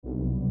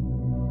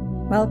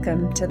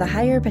Welcome to the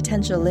Higher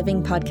Potential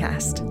Living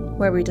podcast,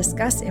 where we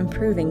discuss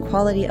improving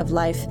quality of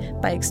life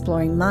by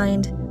exploring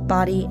mind,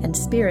 body, and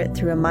spirit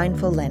through a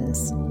mindful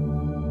lens.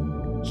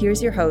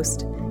 Here's your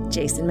host,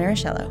 Jason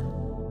Marichello.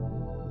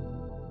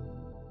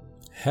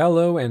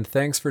 Hello, and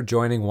thanks for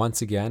joining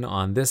once again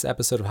on this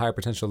episode of Higher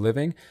Potential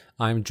Living.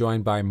 I'm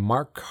joined by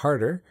Mark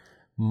Carter.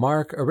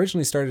 Mark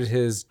originally started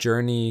his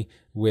journey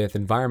with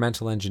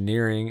environmental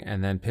engineering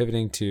and then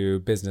pivoting to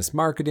business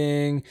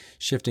marketing,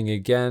 shifting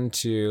again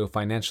to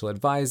financial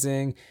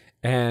advising,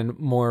 and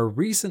more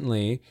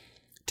recently,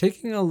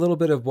 taking a little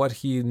bit of what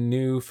he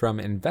knew from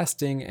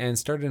investing and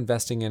started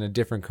investing in a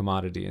different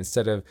commodity.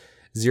 Instead of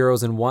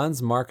zeros and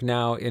ones, Mark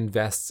now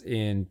invests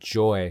in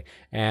joy.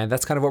 And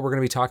that's kind of what we're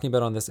going to be talking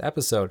about on this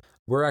episode.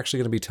 We're actually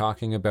going to be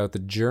talking about the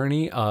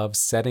journey of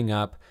setting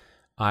up,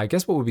 I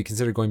guess what would be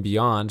considered going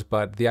beyond,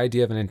 but the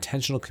idea of an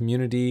intentional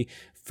community,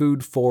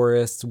 food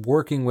forests,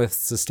 working with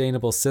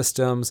sustainable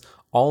systems,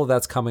 all of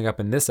that's coming up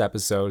in this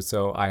episode.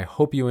 So I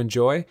hope you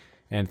enjoy,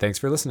 and thanks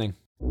for listening.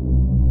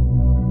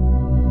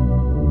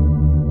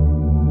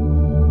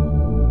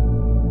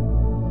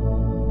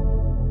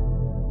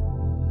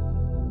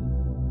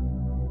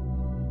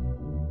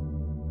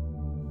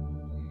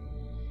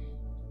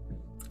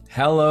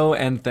 Hello,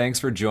 and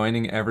thanks for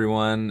joining,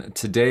 everyone.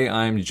 Today,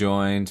 I'm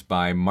joined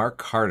by Mark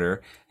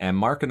Carter, and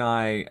Mark and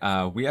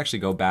I, we actually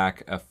go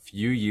back a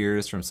few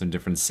years from some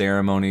different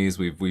ceremonies.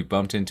 We've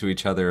bumped into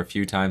each other a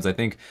few times. I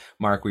think,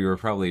 Mark, we were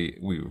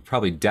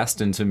probably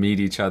destined to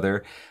meet each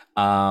other.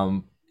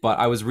 But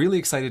I was really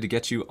excited to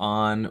get you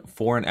on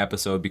for an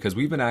episode because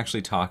we've been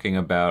actually talking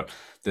about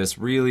this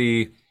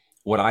really,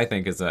 what I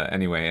think is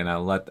anyway, and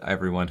I'll let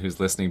everyone who's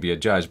listening be a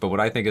judge, but what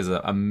I think is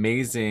an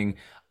amazing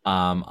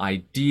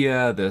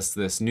idea,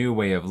 this new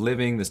way of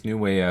living, this new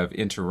way of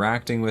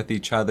interacting with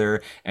each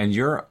other, and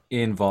you're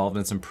involved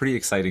in some pretty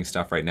exciting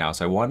stuff right now.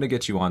 So I wanted to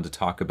get you on to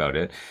talk about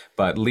it,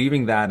 but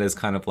leaving that as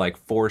kind of like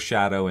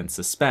foreshadow and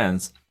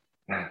suspense,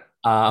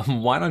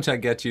 why don't I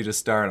get you to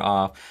start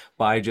off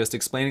by just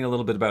explaining a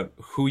little bit about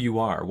who you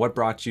are, what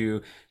brought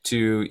you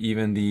to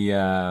even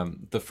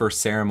the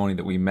first ceremony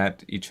that we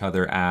met each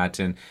other at,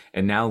 and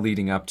now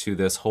leading up to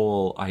this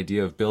whole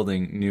idea of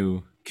building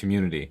new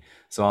community.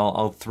 So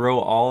I'll throw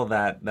all of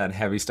that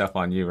heavy stuff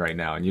on you right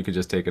now, and you can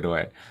just take it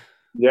away.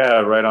 Yeah,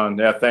 right on.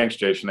 Yeah, thanks,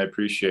 Jason. I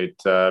appreciate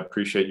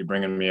you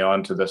bringing me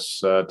on to this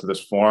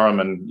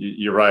forum. And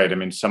you're right. I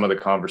mean, some of the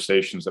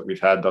conversations that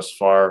we've had thus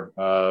far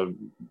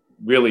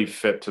really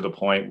fit to the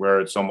point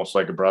where it's almost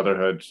like a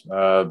brotherhood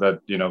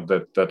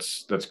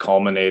that's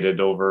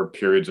culminated over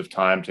periods of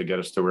time to get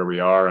us to where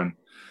we are. And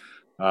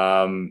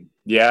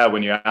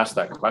when you ask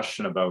that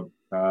question about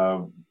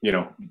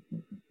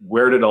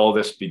where did all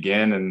this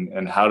begin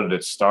and how did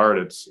it start?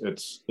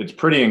 It's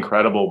pretty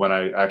incredible when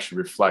I actually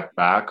reflect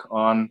back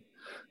on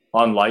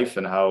life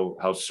and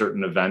how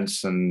certain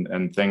events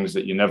and things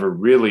that you never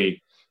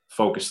really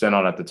focused in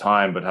on at the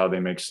time, but how they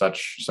make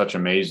such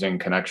amazing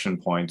connection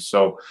points.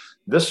 So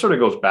this sort of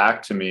goes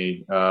back to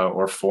me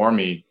or for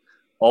me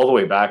all the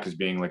way back as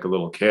being like a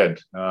little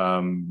kid.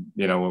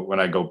 When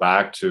I go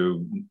back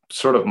to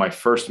sort of my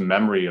first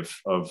memory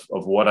of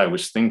what I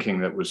was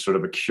thinking, that was sort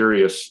of a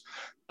curious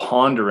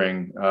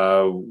pondering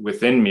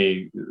within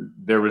me,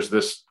 there was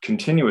this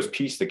continuous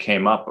piece that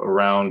came up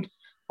around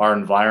our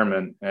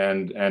environment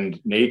and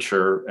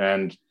nature.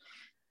 And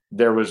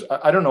there was,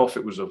 I don't know if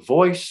it was a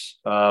voice,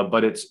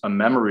 but it's a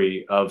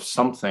memory of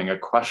something, a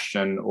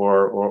question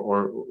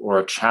or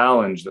a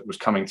challenge that was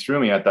coming through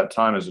me at that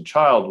time as a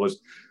child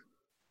was,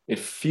 it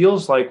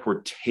feels like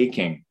we're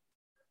taking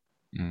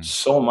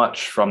so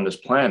much from this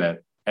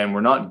planet and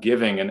we're not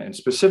giving. And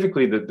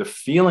specifically the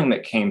feeling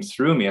that came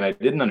through me, and I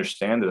didn't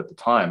understand it at the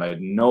time. I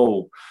had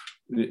no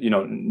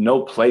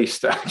place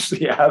to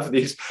actually have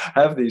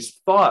these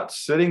thoughts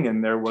sitting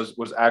in there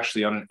was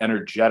actually on an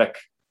energetic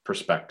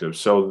perspective.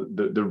 So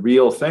the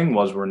real thing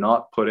was, we're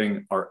not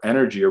putting our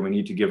energy, or we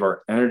need to give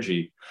our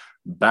energy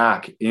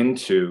back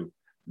into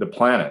the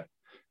planet.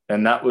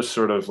 And that was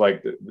sort of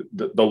like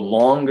the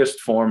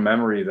longest form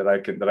memory that I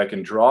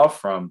can draw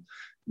from,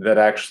 that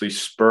actually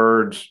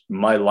spurred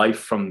my life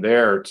from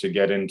there to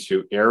get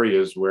into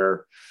areas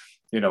where,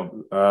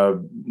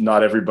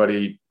 not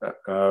everybody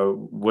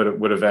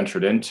would have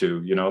entered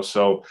into,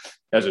 So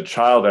as a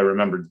child, I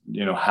remember,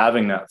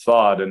 having that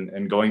thought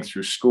and going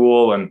through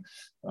school and,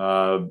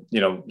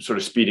 sort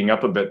of speeding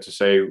up a bit to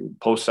say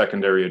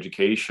post-secondary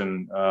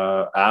education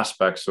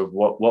aspects of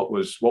what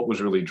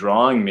was really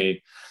drawing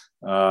me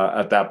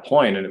at that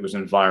point. And it was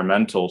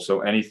environmental. So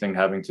anything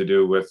having to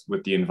do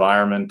with the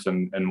environment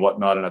and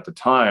whatnot. And at the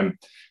time,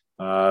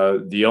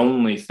 the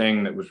only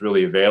thing that was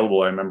really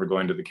available, I remember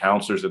going to the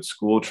counselors at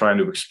school, trying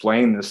to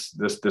explain this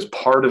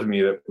part of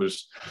me that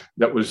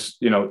was,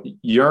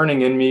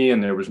 yearning in me,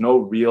 and there was no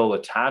real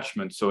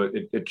attachment. So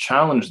it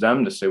challenged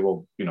them to say,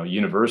 well,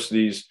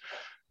 universities,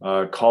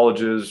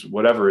 colleges,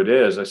 whatever it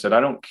is. I said, I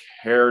don't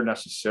care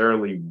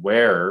necessarily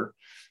where,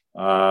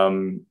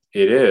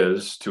 it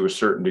is to a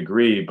certain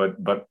degree,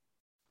 but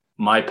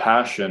my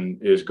passion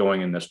is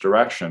going in this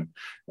direction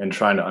and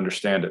trying to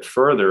understand it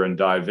further and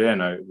dive in.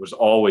 I was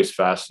always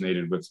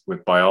fascinated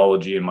with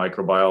biology and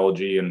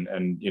microbiology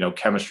and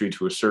chemistry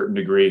to a certain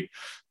degree,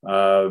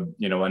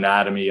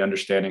 anatomy,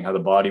 understanding how the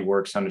body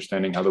works,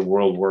 understanding how the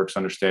world works,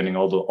 understanding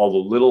all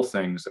the little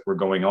things that were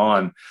going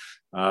on.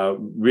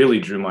 Really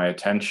drew my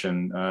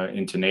attention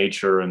into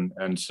nature,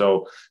 and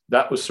so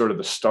that was sort of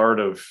the start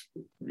of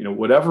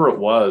whatever it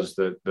was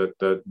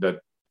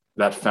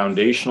that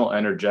foundational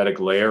energetic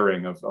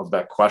layering of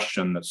that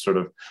question that sort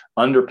of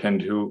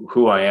underpinned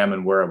who I am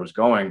and where I was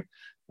going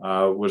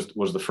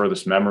was the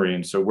furthest memory.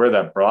 And so where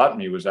that brought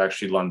me was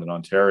actually London,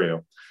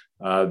 Ontario.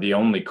 The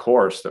only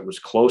course that was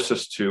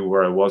closest to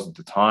where I was at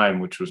the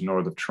time, which was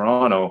north of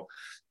Toronto,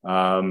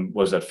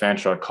 was at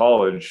Fanshawe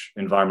College,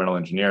 environmental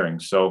engineering.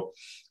 So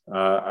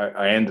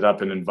I ended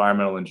up in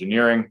environmental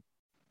engineering,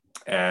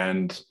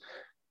 and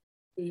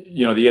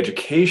the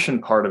education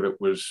part of it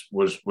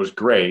was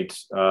great.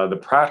 The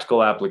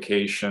practical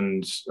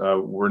applications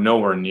were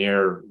nowhere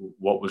near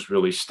what was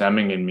really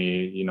stemming in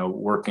me.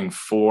 Working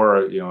for,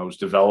 I was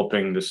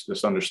developing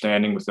this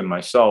understanding within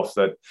myself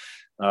that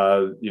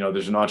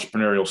there's an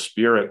entrepreneurial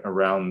spirit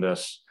around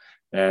this.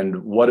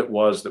 And what it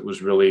was that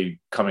was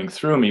really coming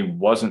through me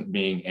wasn't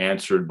being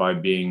answered by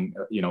being,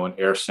 an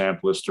air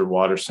samplist or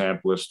water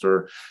samplist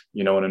or,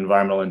 an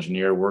environmental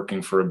engineer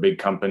working for a big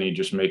company,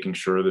 just making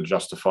sure to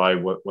justify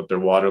what their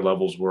water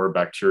levels were,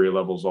 bacteria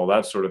levels, all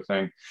that sort of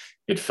thing.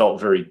 It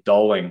felt very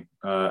dulling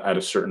at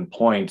a certain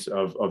point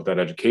of that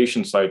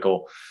education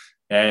cycle.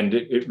 And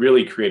it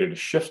really created a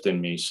shift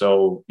in me.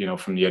 So,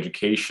 from the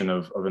education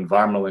of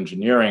environmental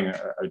engineering,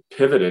 I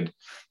pivoted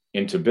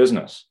into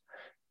business.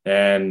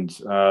 And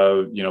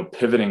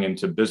pivoting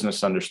into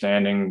business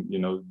understanding,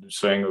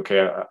 saying,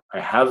 okay, I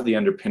have the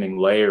underpinning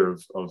layer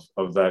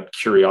of that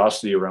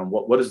curiosity around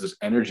what is this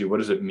energy, what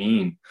does it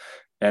mean,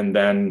 and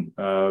then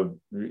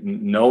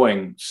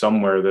knowing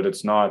somewhere that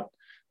it's not,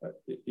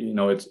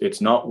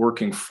 it's not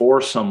working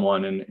for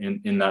someone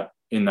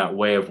in that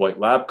way of white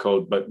lab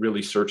code, but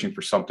really searching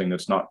for something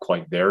that's not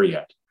quite there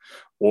yet,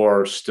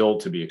 or still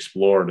to be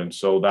explored. And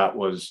so that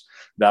was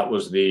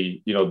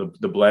the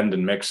the blend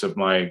and mix of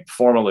my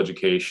formal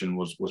education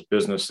was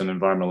business and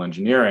environmental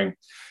engineering.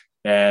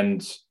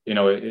 And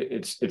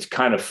it's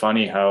kind of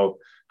funny how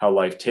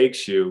life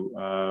takes you.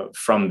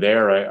 From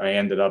there, I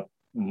ended up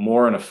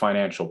more in a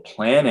financial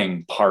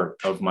planning part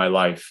of my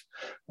life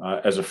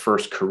as a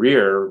first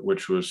career,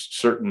 which was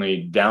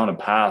certainly down a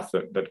path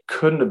that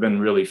couldn't have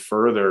been really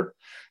further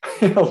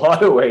in a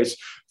lot of ways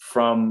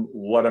from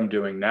what I'm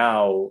doing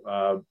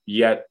now,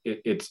 yet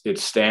it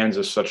stands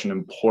as such an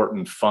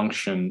important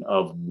function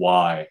of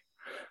why.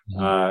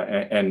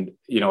 And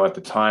at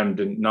the time,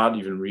 not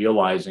even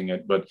realizing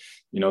it, but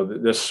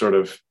this sort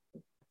of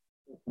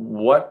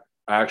what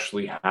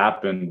actually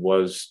happened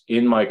was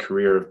in my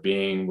career of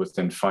being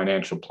within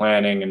financial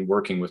planning and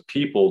working with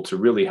people to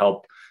really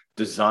help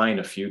design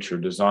a future,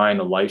 design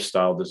a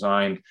lifestyle,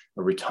 design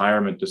a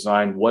retirement,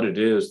 design what it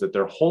is that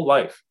their whole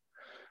life,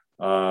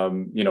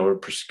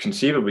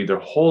 conceivably their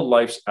whole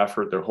life's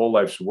effort, their whole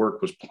life's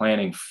work was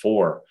planning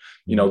for,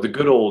 the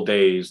good old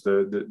days,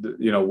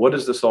 the what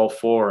is this all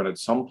for? And at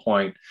some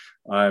point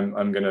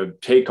I'm going to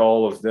take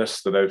all of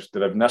this that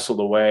I've nestled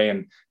away,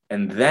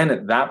 and then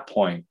at that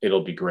point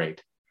it'll be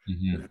great.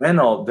 Mm-hmm.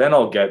 Then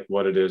I'll get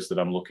what it is that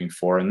I'm looking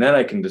for, and then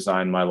I can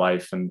design my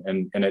life. And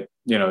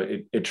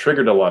it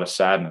triggered a lot of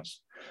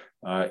sadness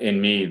in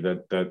me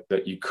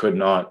that you could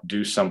not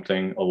do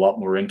something a lot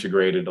more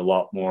integrated, a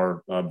lot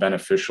more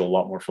beneficial, a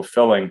lot more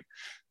fulfilling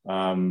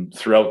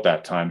throughout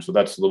that time. So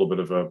that's a little bit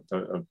of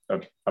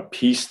a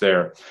piece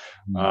there.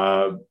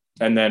 Mm-hmm.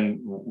 And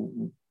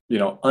then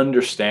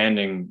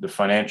understanding the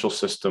financial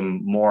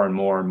system more and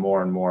more and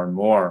more and more and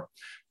more.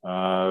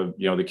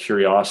 The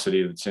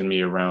curiosity that's in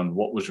me around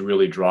what was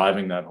really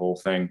driving that whole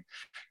thing,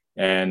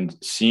 and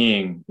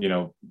seeing,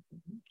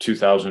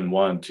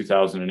 2001,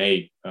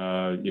 2008,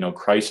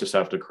 crisis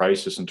after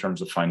crisis in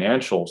terms of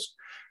financials,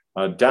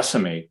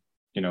 decimate,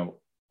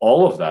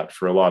 all of that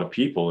for a lot of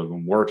people who've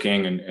been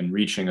working and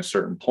reaching a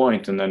certain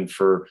point, and then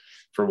for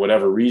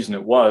whatever reason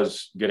it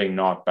was, getting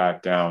knocked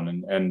back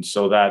down. And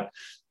so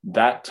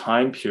that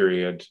time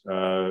period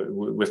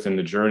within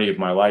the journey of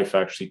my life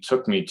actually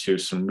took me to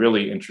some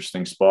really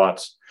interesting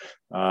spots.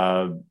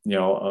 I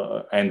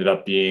ended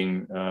up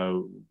being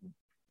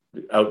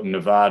out in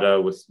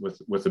Nevada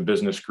with a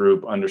business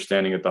group,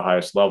 understanding at the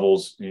highest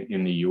levels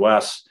in the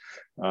US,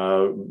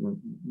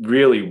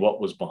 really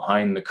what was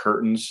behind the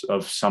curtains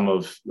of some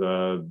of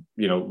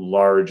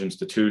large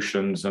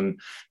institutions and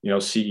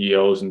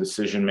CEOs and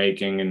decision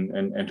making,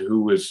 and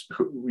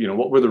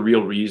what were the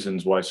real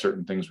reasons why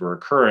certain things were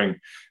occurring,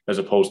 as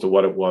opposed to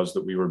what it was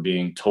that we were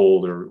being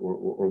told, or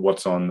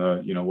what's on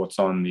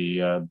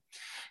the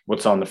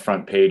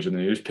front page of the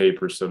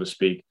newspaper, so to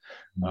speak,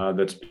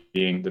 that's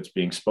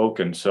being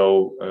spoken.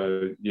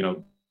 So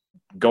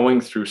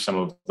going through some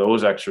of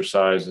those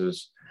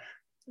exercises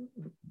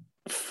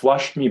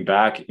flushed me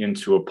back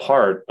into a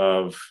part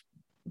of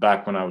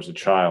back when I was a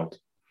child.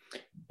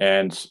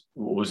 And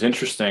what was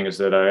interesting is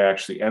that I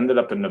actually ended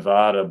up in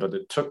Nevada, but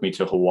it took me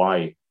to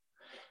Hawaii.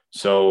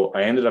 So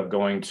I ended up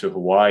going to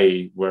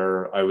Hawaii,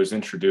 where I was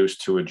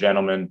introduced to a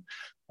gentleman,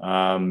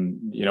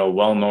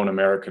 well-known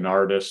American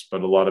artist,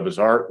 but a lot of his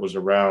art was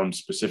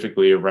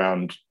specifically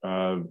around,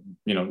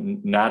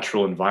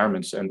 natural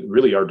environments and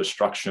really our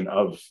destruction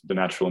of the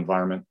natural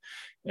environment.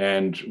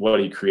 And what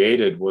he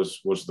created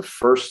was the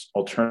first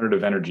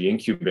alternative energy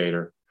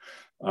incubator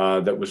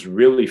that was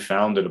really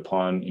founded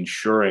upon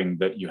ensuring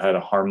that you had a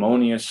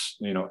harmonious,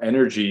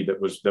 energy that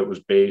was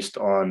based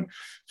on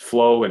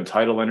flow and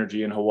tidal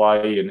energy in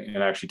Hawaii,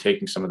 and actually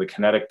taking some of the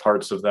kinetic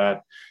parts of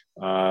that,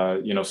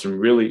 some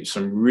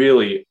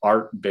really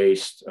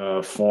art-based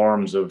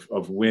forms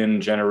of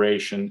wind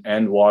generation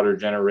and water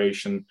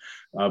generation.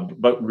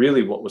 But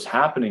really what was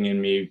happening in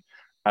me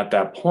at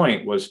that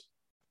point was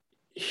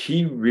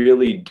he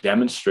really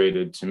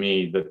demonstrated to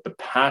me that the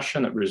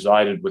passion that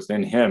resided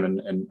within him,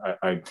 and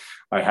I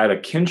had a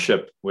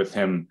kinship with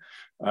him.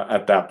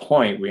 At that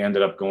point, we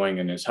ended up going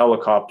in his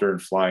helicopter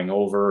and flying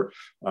over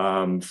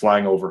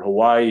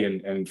Hawaii,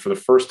 and for the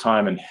first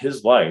time in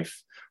his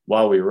life,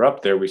 while we were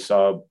up there, we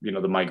saw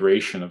the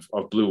migration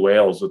of blue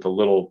whales with a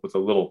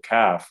little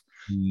calf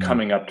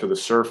coming up to the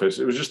surface.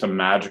 It was just a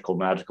magical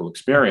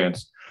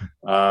experience.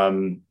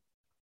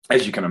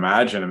 As you can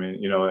imagine, I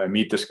mean, I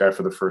meet this guy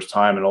for the first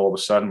time, and all of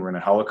a sudden we're in a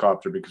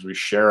helicopter because we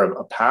share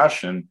a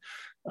passion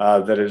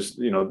that is,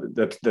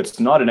 that's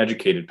not an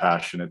educated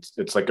passion.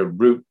 It's like a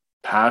root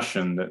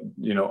passion that,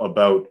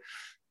 about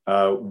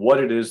what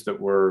it is that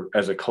we're,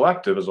 as a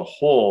collective, as a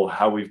whole,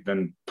 how we've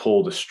been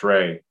pulled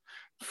astray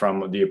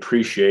from the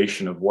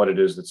appreciation of what it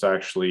is that's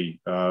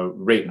actually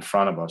right in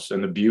front of us,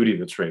 and the beauty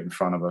that's right in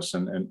front of us,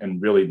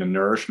 and really the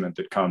nourishment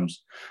that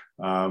comes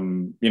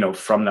from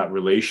that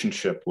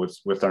relationship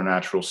with our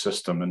natural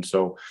system. And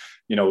so,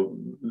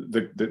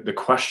 the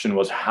question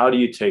was, how do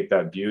you take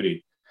that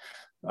beauty?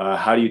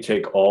 How do you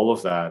take all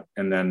of that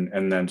and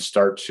then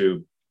start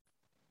to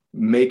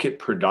make it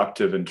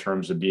productive in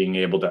terms of being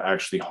able to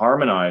actually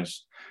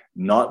harmonize,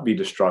 not be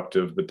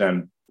destructive, but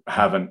then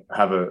have an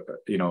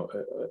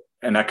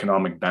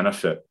economic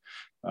benefit,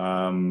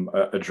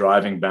 a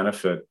driving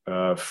benefit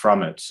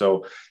from it.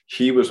 So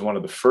he was one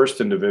of the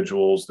first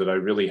individuals that I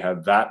really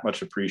had that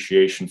much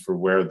appreciation for,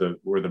 where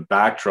the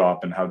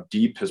backdrop and how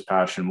deep his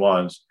passion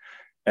was,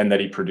 and that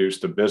he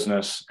produced a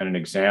business and an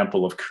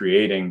example of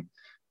creating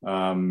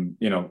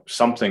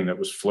something that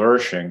was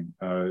flourishing,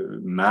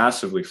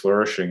 massively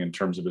flourishing in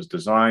terms of his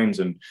designs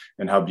and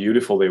how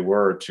beautiful they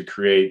were to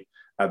create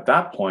at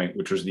that point,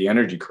 which was the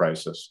energy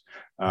crisis,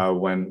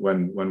 when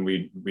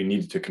we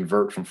needed to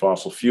convert from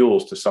fossil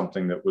fuels to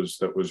something that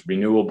was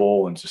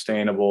renewable and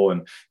sustainable,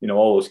 and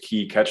all those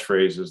key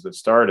catchphrases that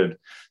started,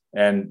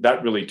 and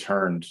that really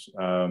turned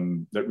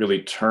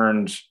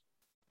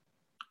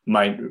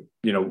my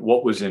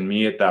what was in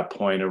me at that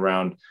point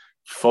around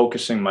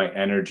focusing my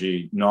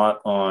energy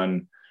not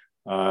on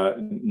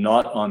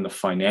the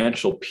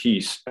financial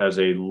piece as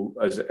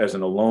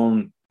an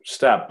alone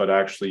step, but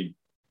actually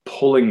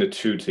pulling the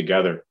two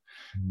together.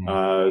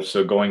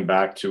 So going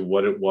back to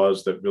what it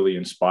was that really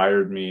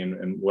inspired me,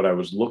 and what I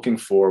was looking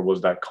for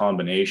was that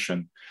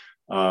combination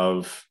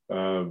of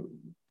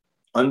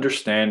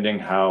understanding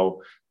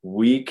how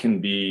we can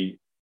be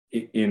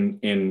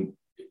in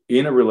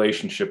a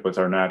relationship with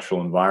our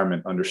natural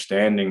environment,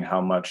 understanding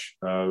how much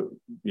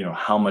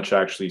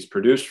actually is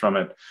produced from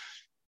it,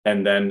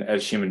 and then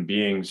as human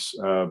beings,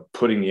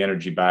 putting the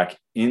energy back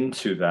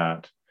into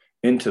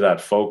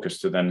that focus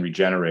to then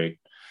regenerate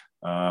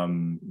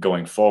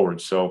going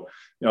forward. So,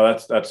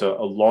 that's a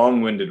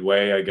long-winded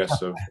way, I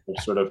guess, of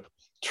sort of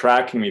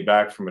tracking me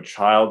back from a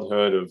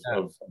childhood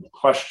of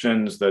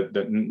questions that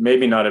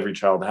maybe not every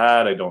child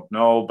had, I don't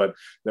know, but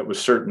that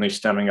was certainly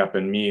stemming up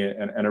in me,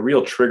 and a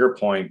real trigger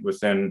point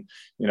within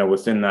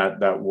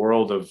that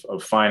world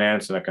of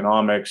finance and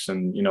economics,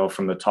 and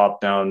from the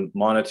top down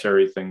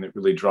monetary thing that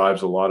really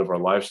drives a lot of our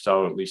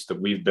lifestyle, at least that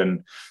we've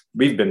been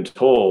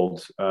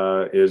told,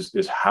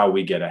 is how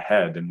we get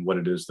ahead, and what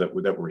it is that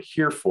we're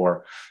here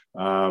for,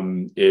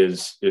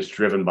 is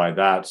driven by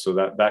that. So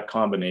that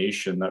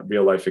combination, that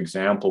real life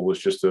example, was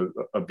just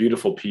a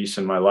beautiful piece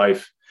in my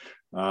life,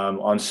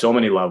 on so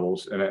many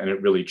levels, and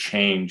it really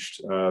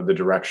changed the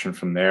direction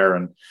from there.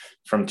 And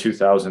from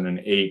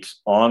 2008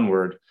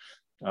 onward,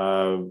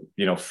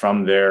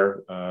 from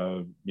there,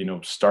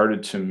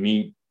 started to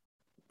meet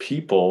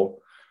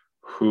people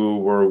who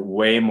were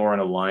way more in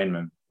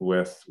alignment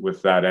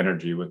with that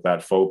energy, with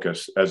that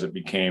focus. As it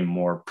became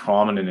more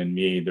prominent in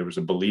me, there was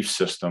a belief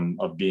system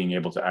of being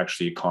able to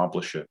actually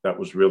accomplish it. That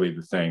was really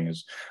the thing,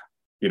 is,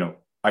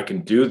 I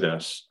can do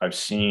this. I've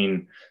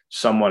seen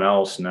someone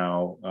else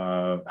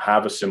now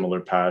have a similar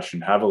passion,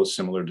 have a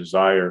similar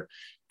desire,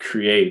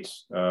 create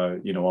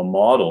a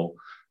model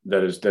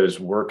that is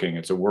working.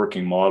 It's a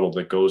working model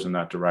that goes in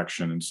that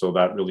direction. And so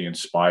that really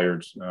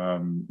inspired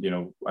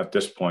at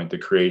this point, the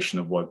creation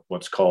of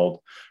what's called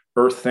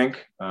Earththink.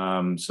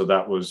 So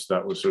that was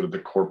sort of the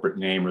corporate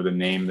name, or the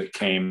name that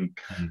came,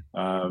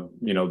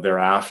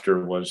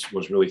 thereafter,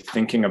 was really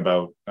thinking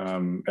about,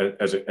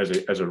 as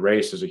a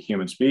race, as a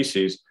human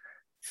species,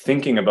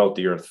 thinking about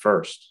the earth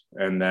first,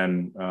 and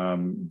then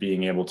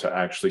being able to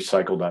actually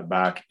cycle that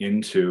back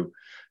into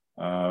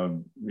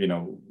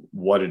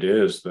what it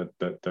is that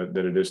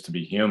it is to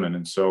be human.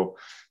 And so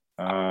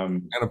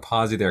I'm gonna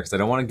pause you there because I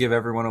don't want to give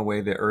everyone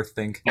away the Earth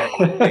think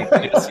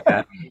just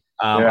yet.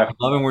 yeah. I'm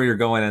loving where you're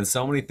going, and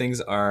so many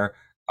things are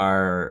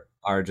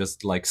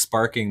just like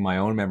sparking my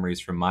own memories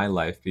from my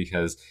life,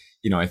 because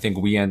I think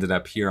we ended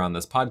up here on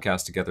this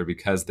podcast together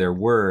because there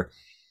were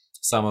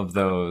some of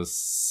those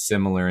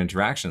similar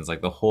interactions.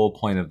 Like, the whole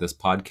point of this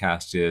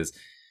podcast is,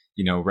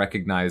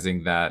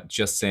 recognizing that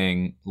just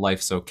saying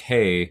life's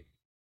okay,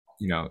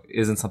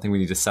 isn't something we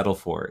need to settle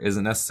for,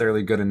 isn't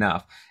necessarily good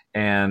enough.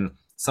 And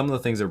some of the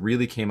things that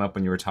really came up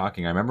when you were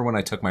talking, I remember when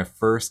I took my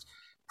first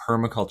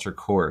permaculture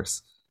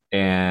course,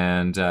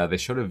 and they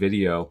showed a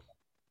video,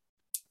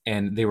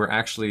 and they were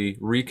actually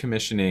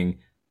recommissioning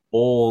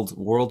old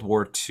World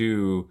War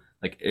II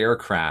like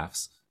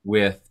aircrafts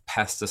with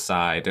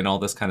pesticide and all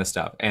this kind of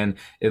stuff. And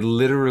it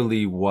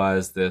literally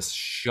was this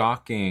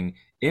shocking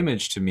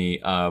image to me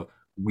of,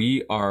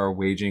 we are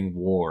waging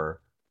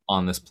war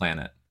on this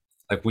planet.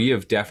 Like, we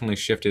have definitely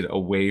shifted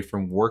away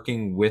from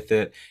working with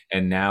it,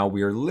 and now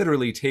we are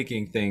literally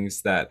taking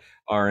things that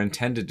are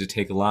intended to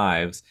take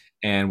lives,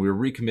 and we're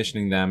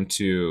recommissioning them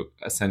to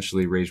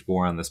essentially wage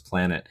war on this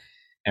planet.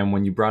 And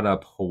when you brought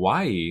up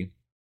Hawaii,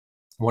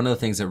 one of the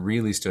things that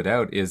really stood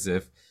out is,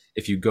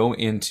 if you go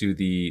into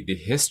the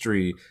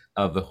history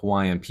of the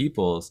Hawaiian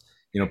peoples,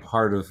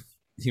 part of,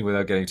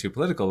 without getting too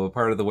political, but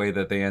part of the way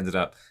that they ended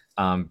up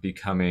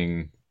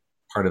becoming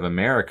part of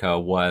America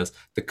was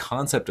the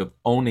concept of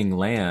owning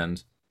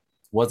land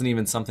wasn't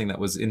even something that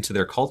was into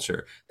their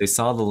culture. They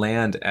saw the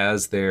land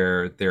as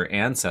their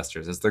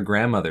ancestors, as their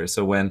grandmothers.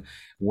 So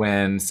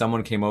when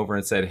someone came over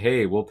and said,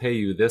 "Hey, we'll pay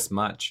you this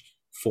much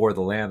for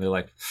the land," they're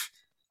like,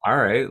 all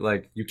right,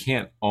 like, you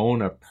can't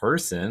own a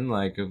person.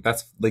 Like,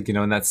 that's like,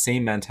 in that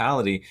same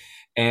mentality.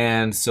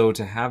 And so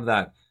to have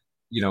that,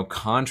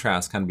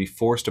 contrast kind of be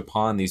forced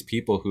upon these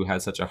people who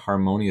had such a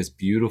harmonious,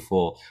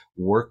 beautiful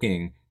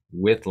working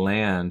with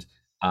land,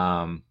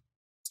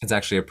 it's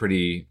actually a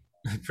pretty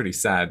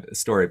sad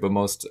story. But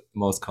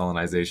most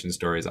colonization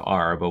stories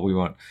are, but we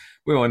won't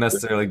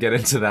necessarily get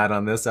into that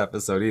on this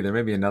episode either.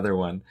 Maybe another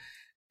one.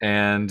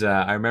 And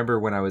I remember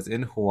when I was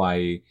in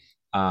Hawaii,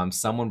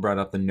 someone brought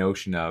up the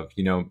notion of,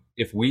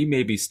 if we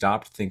maybe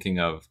stopped thinking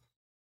of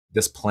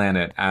this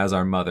planet as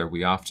our mother,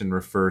 we often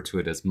refer to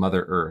it as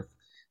Mother Earth.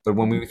 But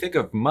when we think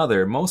of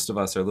mother, most of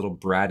us are little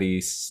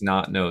bratty,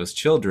 snot-nosed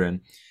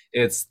children.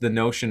 It's the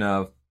notion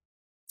of,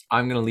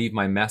 I'm going to leave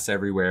my mess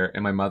everywhere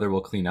and my mother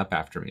will clean up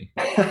after me.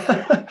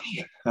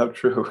 How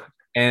true.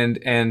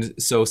 And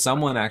so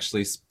someone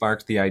actually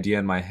sparked the idea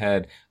in my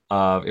head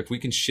of, if we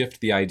can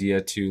shift the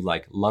idea to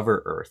like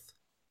Lover Earth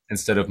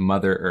instead of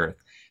Mother Earth.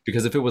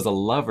 Because if it was a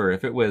lover,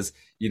 if it was,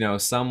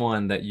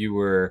 someone that you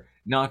were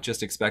not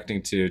just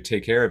expecting to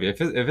take care of you, if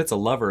it's a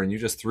lover and you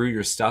just threw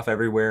your stuff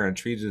everywhere and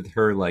treated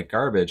her like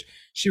garbage,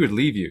 she would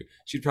leave you.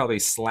 She'd probably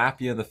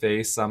slap you in the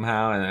face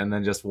somehow and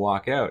then just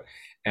walk out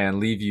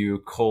and leave you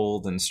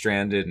cold and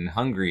stranded and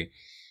hungry.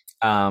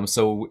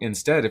 So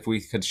instead, if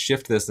we could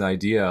shift this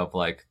idea of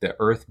like the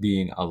earth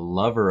being a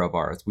lover of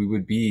ours, we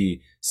would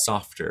be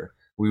softer.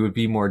 We would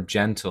be more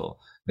gentle.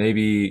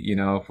 Maybe,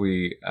 if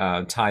we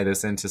tie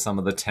this into some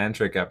of the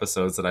tantric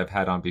episodes that I've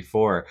had on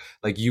before,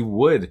 like, you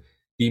would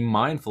be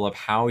mindful of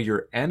how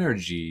your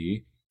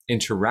energy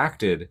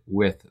interacted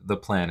with the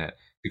planet,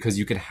 because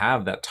you could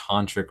have that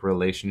tantric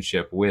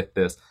relationship with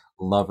this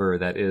lover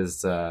that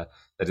is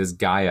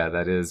Gaia,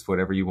 that is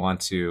whatever you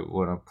want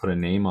to put a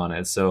name on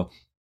it. So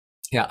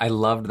yeah, I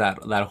loved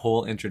that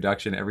whole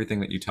introduction, everything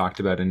that you talked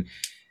about,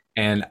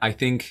 and I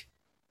think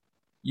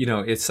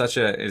it's such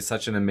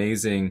an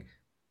amazing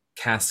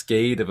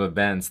cascade of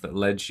events that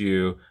led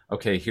you,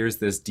 okay, here's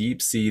this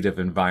deep seed of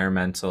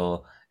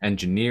environmental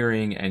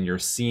engineering, and you're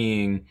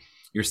seeing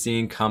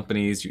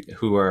companies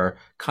who are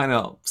kind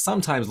of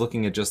sometimes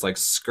looking at just like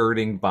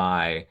skirting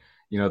by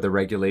the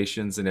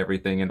regulations and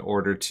everything in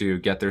order to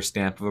get their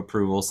stamp of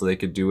approval so they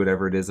could do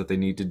whatever it is that they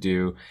need to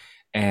do.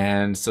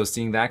 And so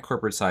seeing that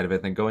corporate side of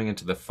it, then going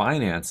into the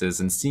finances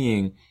and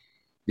seeing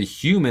the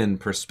human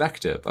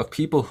perspective of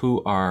people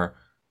who are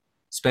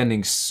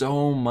spending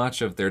so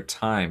much of their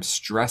time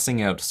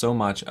stressing out so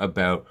much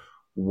about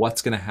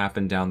what's going to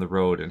happen down the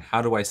road and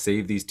how do I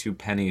save these 2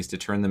 pennies to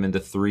turn them into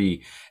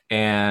 3.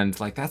 And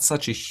like, that's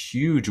such a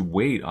huge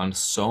weight on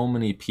so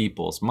many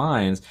people's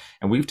minds.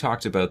 And we've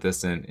talked about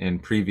this in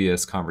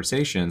previous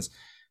conversations,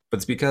 but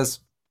it's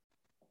because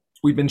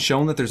we've been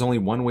shown that there's only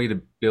one way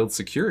to build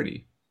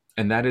security,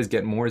 and that is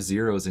get more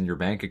zeros in your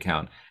bank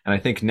account. And I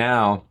think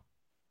now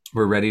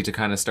we're ready to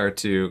kind of start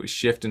to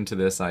shift into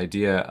this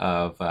idea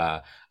of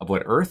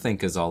what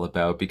Earththink is all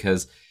about,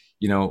 because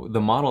the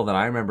model that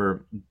I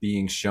remember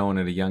being shown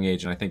at a young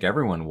age, and I think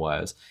everyone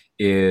was,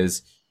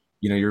 is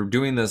you're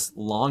doing this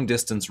long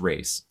distance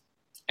race,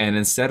 And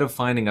instead of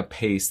finding a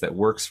pace that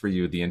works for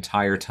you the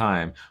entire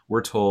time,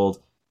 we're told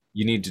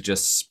you need to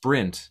just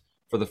sprint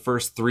for the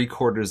first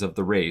 3/4 of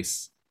the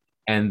race,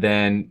 and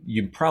then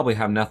you probably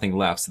have nothing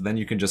left. So then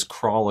you can just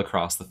crawl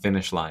across the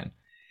finish line.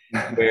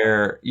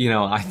 Where,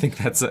 I think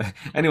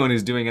anyone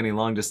who's doing any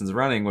long distance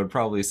running would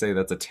probably say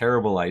that's a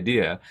terrible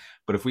idea.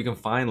 But if we can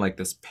find like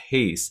this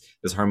pace,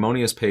 this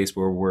harmonious pace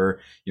where we're,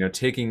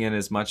 taking in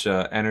as much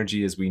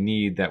energy as we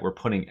need, that we're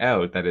putting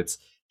out, that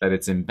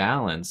it's in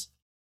balance,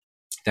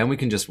 then we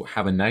can just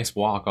have a nice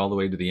walk all the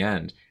way to the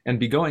end and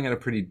be going at a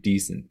pretty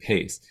decent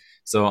pace.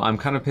 So I'm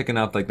kind of picking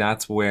up like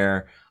that's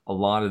where a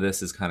lot of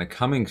this is kind of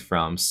coming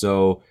from.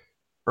 So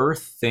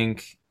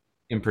Earththink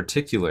in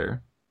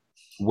particular,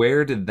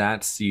 where did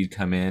that seed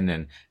come in?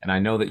 And I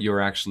know that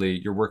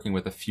you're working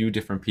with a few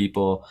different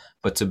people,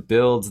 but to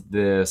build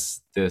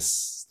this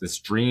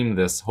dream,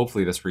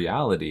 hopefully this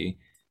reality,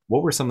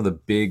 what were some of the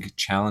big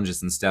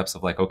challenges and steps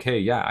of like, okay,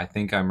 yeah, I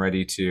think I'm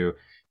ready to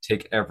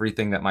take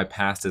everything that my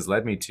past has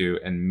led me to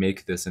and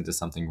make this into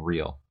something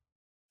real?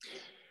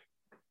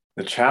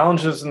 The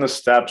challenges and the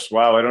steps.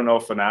 Wow, I don't know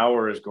if an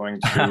hour is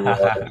going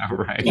to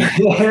right.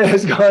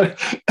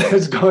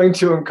 is going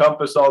to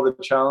encompass all the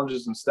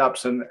challenges and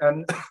steps. And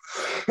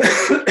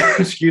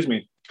excuse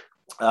me.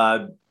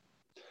 To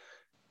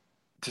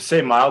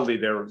say mildly,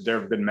 there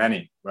have been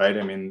many. Right.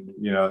 I mean,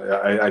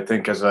 I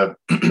think as a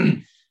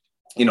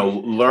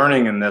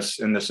learning in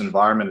this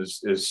environment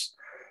is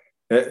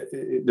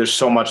there's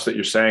so much that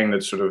you're saying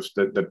that sort of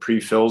that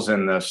pre-fills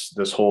in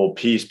this whole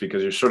piece,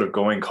 because you're sort of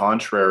going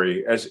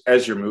contrary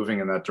as you're moving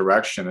in that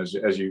direction, as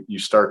you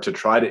start to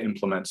try to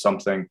implement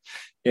something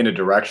in a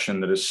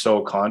direction that is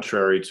so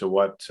contrary to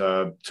what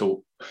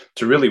to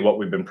really what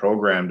we've been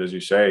programmed, as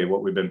you say,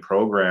 what we've been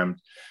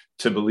programmed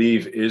to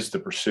believe is the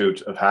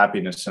pursuit of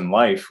happiness in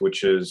life,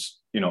 which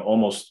is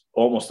almost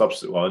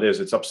upside, well,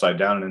 it's upside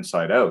down and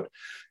inside out.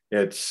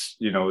 It's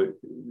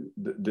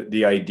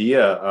the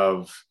idea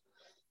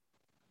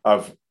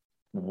of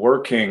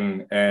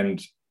working and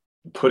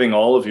putting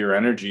all of your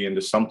energy into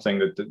something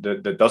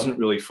that doesn't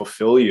really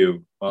fulfill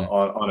you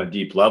on a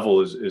deep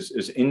level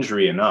is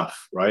injury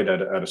enough, right?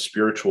 At a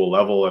spiritual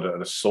level, at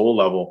a soul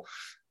level.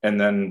 And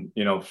then,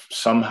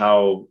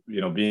 somehow,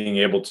 being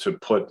able to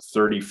put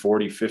 30,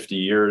 40, 50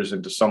 years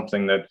into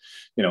something that,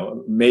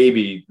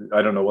 maybe,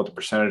 I don't know what the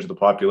percentage of the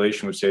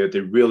population would say that they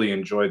really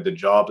enjoyed the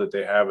job that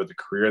they have or the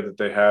career that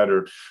they had,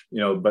 or,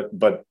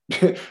 but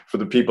for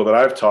the people that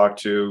I've talked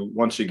to,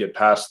 once you get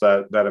past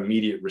that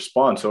immediate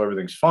response, so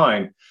everything's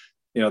fine,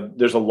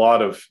 there's a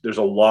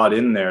lot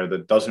in there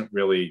that doesn't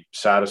really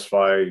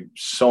satisfy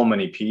so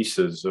many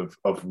pieces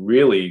of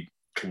really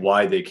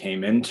why they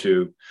came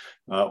into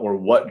or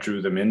what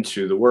drew them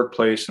into the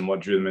workplace and what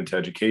drew them into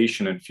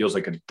education. And it feels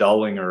like a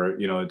dulling, or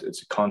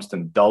it's a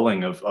constant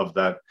dulling of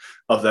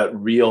that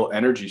real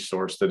energy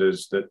source that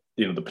is the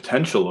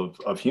potential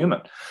of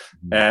human.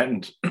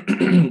 And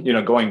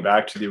going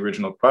back to the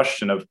original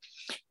question of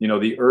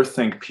the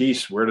Earththink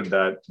piece, where did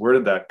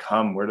that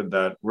come? Where did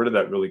that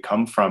really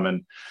come from?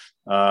 And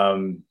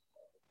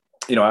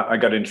I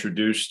got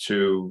introduced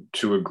to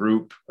a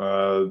group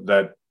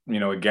that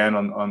again,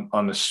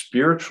 on the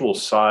spiritual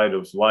side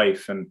of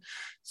life, and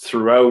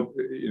throughout,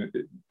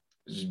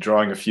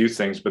 drawing a few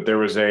things, but there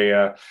was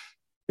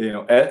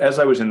as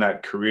I was in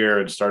that career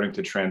and starting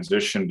to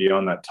transition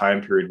beyond that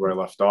time period where I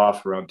left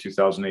off around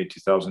 2008,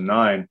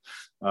 2009,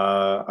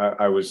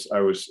 I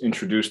was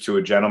introduced to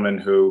a gentleman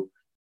who,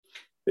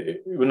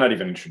 we're not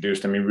even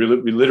introduced. I mean,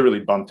 we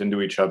literally bumped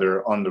into each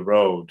other on the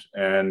road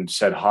and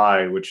said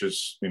hi, which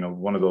is,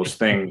 one of those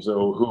things.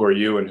 Oh, who are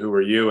you and who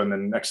are you? And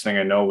then next thing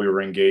I know, we were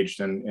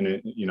engaged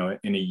in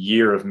a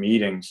year of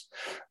meetings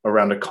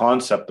around a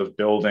concept of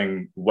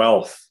building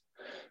wealth,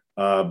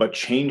 but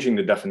changing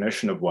the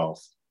definition of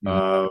wealth.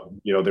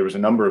 There was a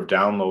number of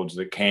downloads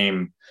that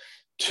came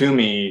to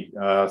me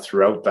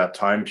throughout that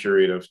time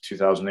period of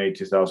 2008,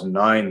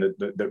 2009,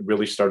 that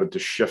really started to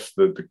shift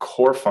the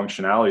core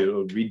functionality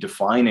of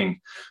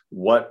redefining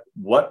what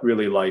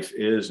really life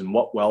is and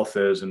what wealth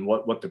is and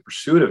what the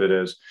pursuit of it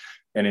is.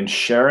 And in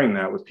sharing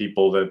that with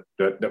people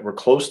that were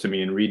close to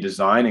me, and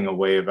redesigning a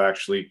way of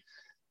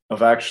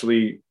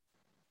actually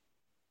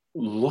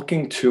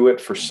looking to it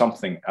for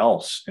something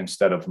else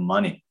instead of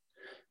money.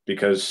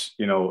 Because,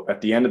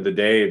 at the end of the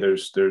day,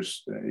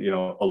 there's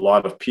a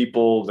lot of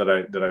people that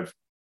I've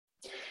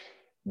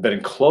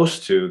been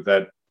close to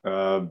that,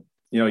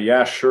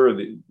 yeah, sure.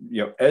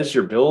 As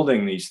you're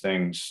building these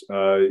things,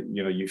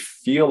 you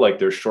feel like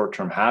there's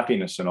short-term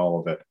happiness in all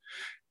of it.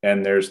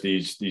 And there's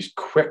these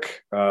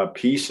quick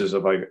pieces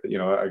of, I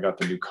got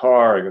the new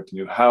car, I got the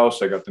new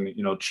house, I got the,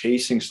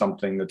 chasing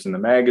something that's in the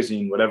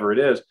magazine, whatever it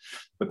is.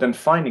 But then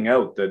finding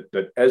out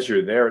that as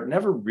you're there, it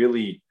never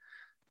really,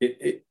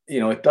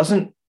 it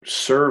doesn't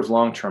serve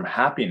long-term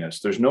happiness.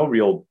 There's no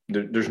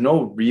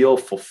real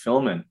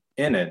fulfillment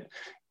in it.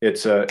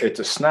 It's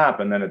a snap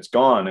and then it's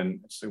gone.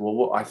 And it's like,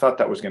 well, I thought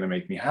that was going to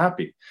make me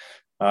happy.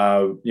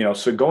 So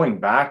going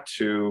back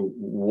to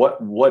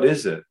what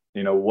is it?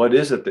 what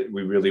is it that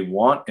we really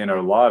want in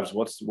our lives?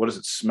 What does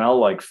it smell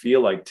like,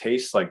 feel like,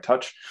 taste like,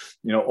 touch,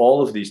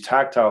 all of these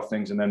tactile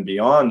things and then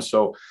beyond.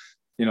 So,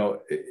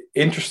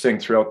 interesting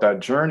throughout that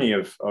journey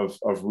of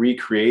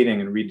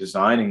recreating and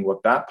redesigning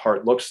what that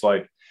part looks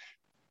like.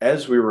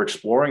 As we were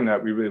exploring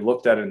that, we really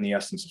looked at it in the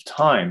essence of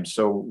time.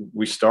 So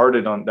we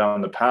started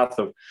down the path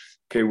of,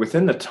 okay,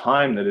 within the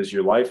time that is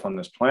your life on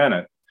this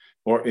planet,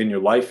 or in your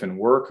life and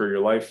work, or your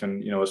life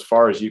and, as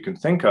far as you can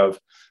think of,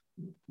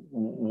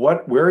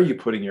 where are you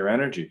putting your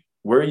energy?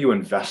 Where are you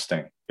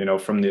investing?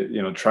 From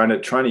the,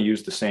 trying to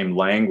use the same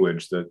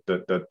language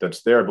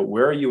that's there, but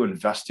where are you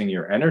investing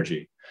your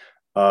energy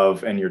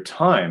and your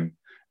time?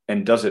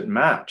 And does it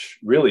match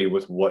really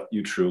with what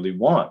you truly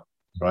want?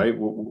 Right?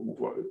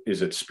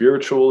 Is it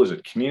spiritual? Is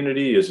it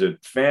community? Is it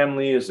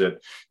family? Is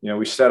it,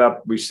 we set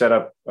up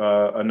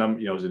a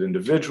number, is it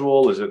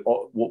individual? Is it,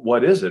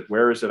 what is it?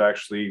 Where is it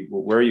actually,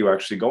 where are you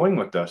actually going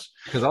with this?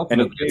 Because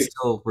ultimately it's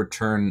still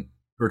return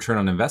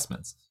on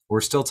investments. We're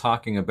still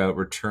talking about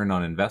return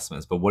on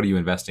investments, but what are you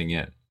investing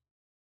in?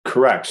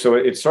 Correct. So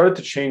it started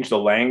to change the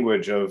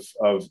language of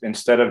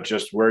instead of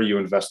just where are you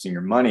investing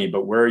your money,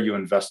 but where are you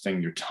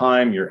investing your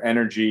time, your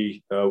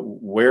energy?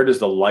 Where does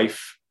the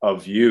life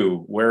of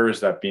you, where is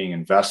that being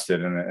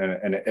invested?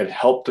 And it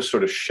helped to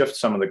sort of shift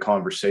some of the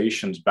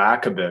conversations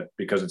back a bit,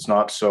 because it's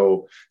not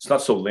so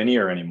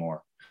linear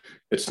anymore.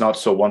 It's not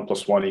so 1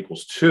 + 1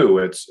 = 2.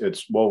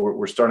 It's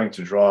we're starting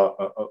to draw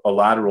a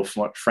lateral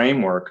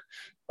framework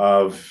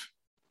of,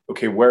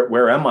 okay,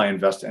 where am I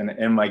investing? And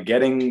am I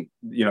getting,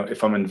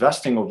 if I'm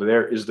investing over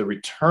there, is the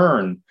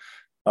return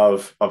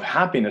of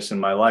happiness in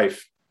my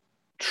life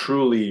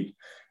truly,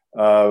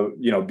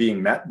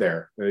 being met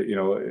there?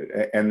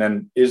 And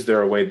then is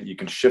there a way that you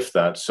can shift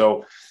that?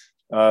 So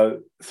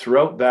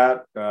throughout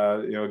that,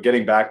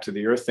 getting back to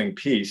the earthing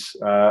piece,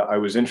 I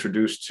was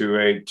introduced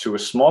to a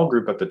small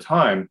group at the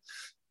time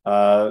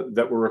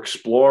that were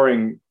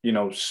exploring,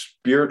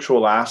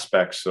 spiritual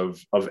aspects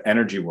of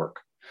energy work.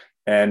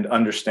 And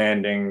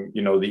understanding,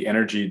 the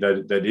energy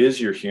that is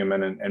your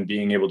human, and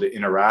being able to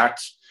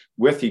interact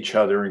with each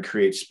other and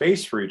create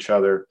space for each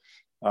other,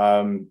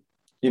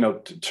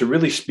 to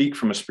really speak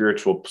from a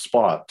spiritual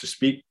spot, to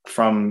speak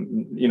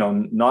from,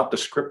 not the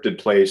scripted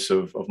place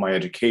of my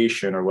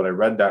education or what I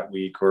read that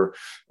week, or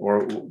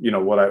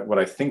what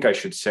I think I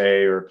should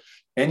say, or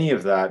any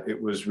of that.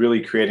 It was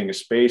really creating a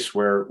space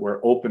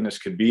where openness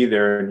could be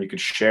there, and you could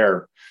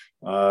share,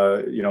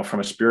 from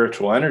a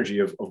spiritual energy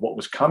of what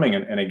was coming.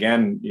 And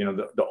again,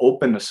 the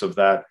openness of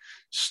that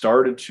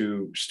started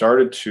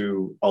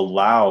to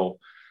allow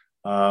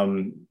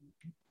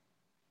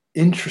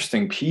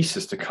interesting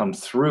pieces to come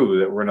through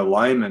that were in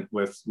alignment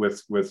with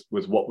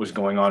what was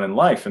going on in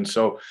life. And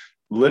so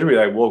literally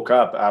I woke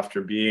up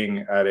after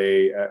being at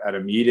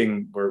a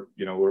meeting where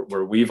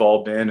we've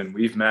all been and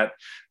we've met,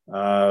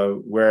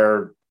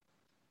 where,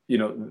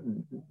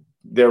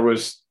 there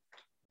was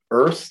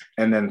earth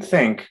and then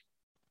think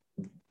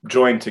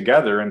joined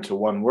together into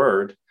one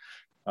word.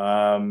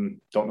 Don't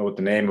know what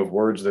the name of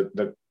words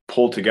that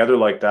pull together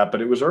like that,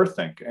 but it was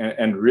earththink.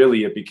 And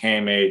really it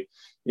became a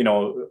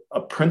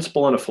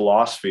principle and a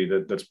philosophy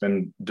that's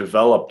been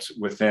developed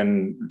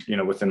within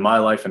my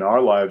life and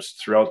our lives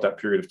throughout that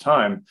period of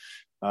time,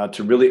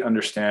 to really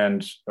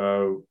understand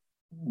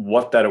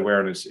what that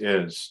awareness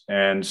is.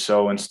 And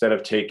so instead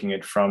of taking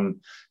it from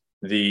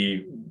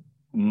the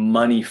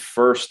money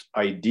first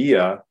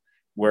idea,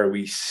 where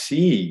we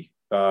see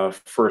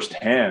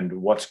firsthand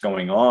what's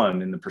going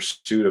on in the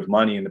pursuit of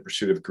money, in the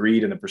pursuit of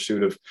greed, in the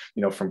pursuit of,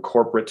 from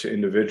corporate to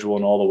individual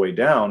and all the way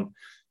down.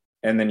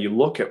 And then you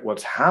look at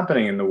what's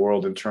happening in the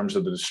world in terms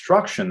of the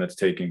destruction that's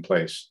taking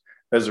place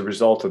as a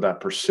result of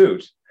that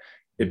pursuit.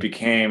 It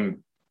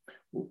became,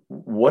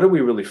 what are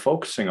we really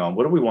focusing on?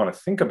 What do we want to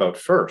think about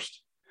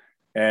first?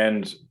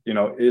 And,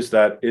 is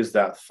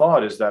that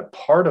thought, is that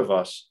part of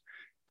us?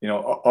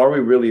 Are we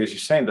really, as you're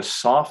saying, the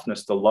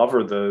softness, the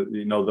lover,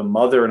 the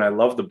mother, and I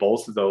love the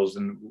both of those.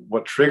 And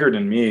what triggered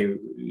in me,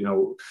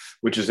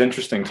 which is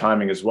interesting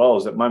timing as well,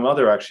 is that my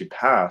mother actually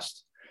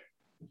passed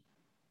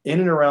in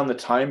and around the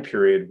time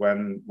period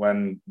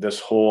when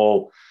this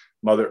whole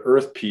Mother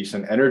Earth piece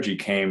and energy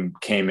came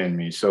in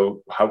me.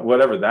 So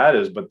whatever that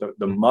is, but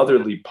the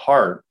motherly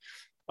part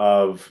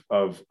of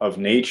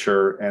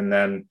nature, and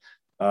then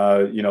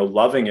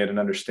loving it and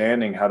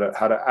understanding how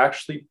to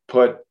actually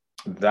put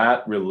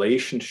that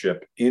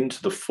relationship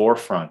into the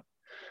forefront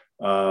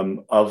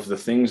of the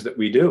things that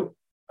we do,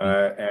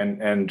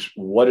 and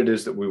what it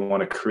is that we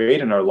want to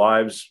create in our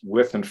lives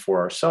with and for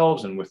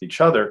ourselves and with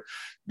each other,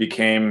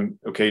 became,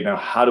 okay, now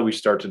how do we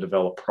start to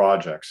develop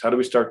projects? How do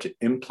we start to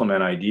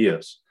implement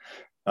ideas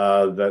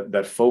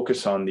that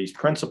focus on these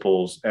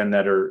principles, and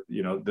that are,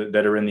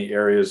 that are in the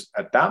areas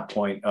at that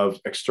point of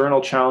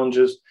external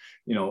challenges,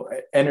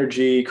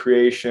 energy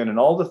creation, and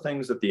all the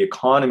things that the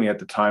economy at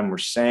the time were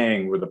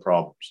saying were the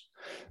problems.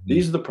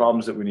 These are the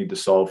problems that we need to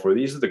solve for.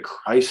 These are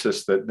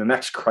the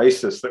next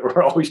crisis that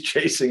we're always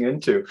chasing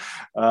into,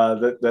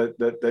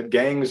 that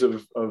gangs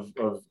of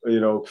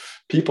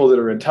people that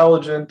are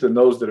intelligent and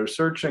those that are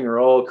searching are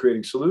all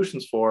creating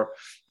solutions for.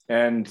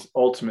 And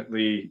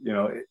ultimately,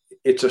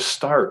 it's a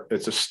start.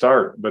 It's a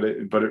start, but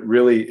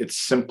it's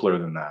simpler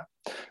than that.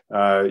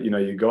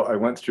 I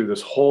went through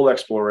this whole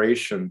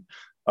exploration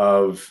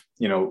of,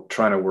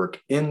 trying to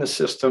work in the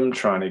system,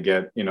 trying to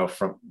get,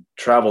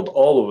 traveled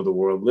all over the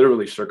world,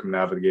 literally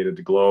circumnavigated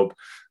the globe,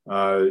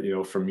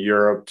 from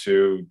Europe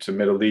to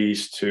Middle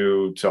East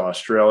to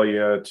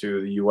Australia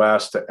to the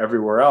US to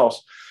everywhere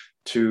else,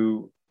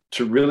 to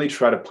really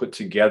try to put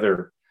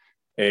together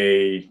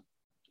a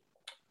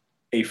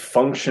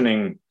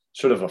functioning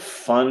sort of a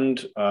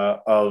fund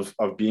of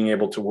being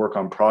able to work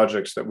on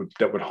projects that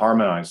would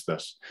harmonize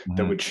this,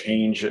 that would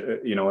change,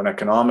 an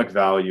economic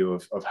value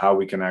of how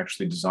we can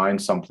actually design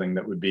something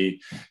that would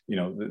be,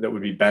 that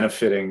would be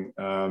benefiting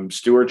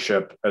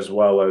stewardship as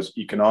well as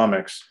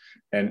economics,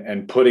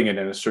 and putting it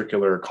in a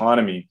circular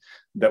economy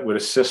that would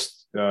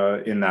assist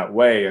in that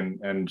way.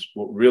 And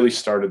what really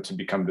started to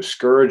become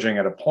discouraging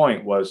at a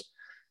point was,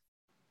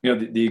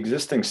 the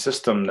existing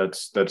system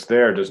that's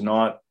there does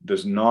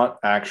not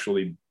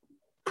actually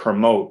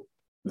promote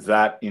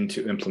that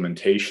into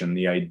implementation.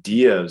 The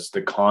ideas,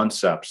 the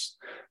concepts,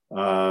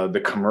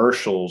 the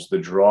commercials, the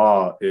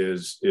draw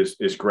is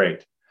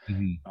great.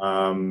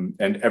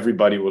 And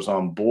everybody was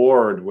on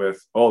board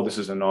with, oh, this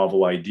is a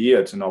novel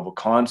idea. It's a novel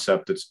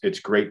concept. It's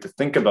great to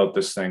think about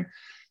this thing.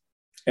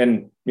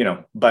 And,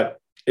 but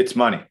it's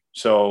money.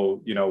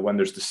 So, when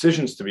there's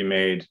decisions to be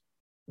made,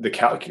 the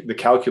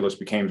calculus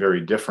became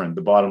very different.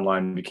 The bottom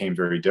line became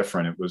very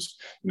different. It was,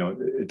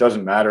 it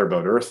doesn't matter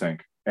about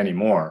Earthink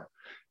anymore.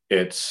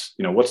 It's,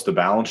 what's the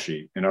balance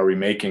sheet, and are we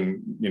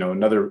making,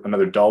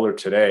 another dollar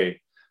today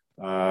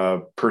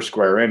per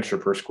square inch or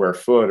per square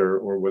foot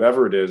or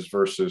whatever it is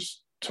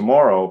versus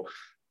tomorrow.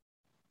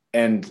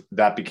 And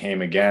that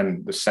became,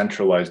 again, the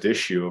centralized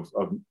issue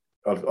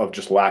of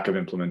just lack of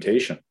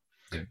implementation.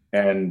 Yeah.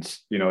 And,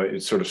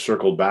 it sort of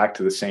circled back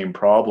to the same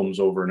problems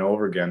over and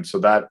over again. So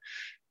that,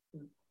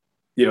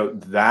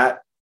 that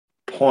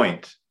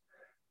point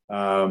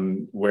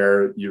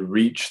where you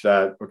reach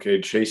that, okay,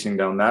 chasing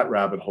down that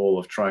rabbit hole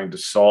of trying to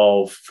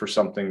solve for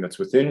something that's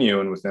within you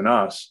and within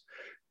us,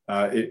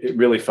 it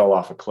really fell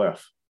off a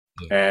cliff.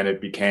 Yeah. And it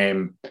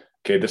became,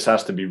 okay, this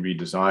has to be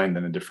redesigned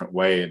in a different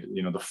way.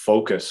 The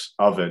focus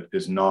of it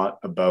is not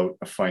about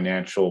a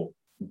financial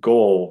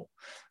goal.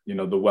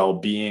 The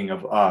well-being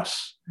of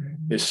us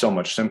is so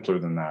much simpler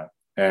than that.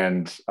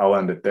 And I'll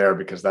end it there,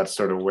 because that's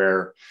sort of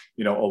where,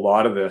 a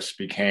lot of this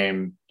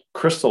became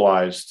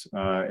crystallized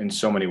in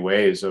so many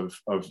ways of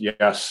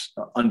yes,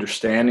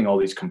 understanding all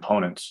these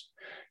components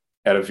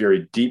at a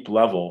very deep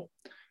level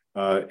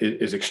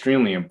is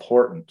extremely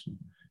important.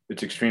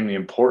 It's extremely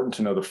important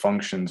to know the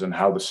functions and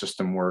how the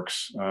system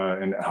works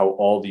and how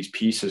all these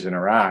pieces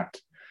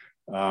interact,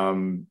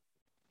 to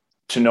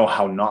know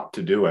how not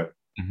to do it.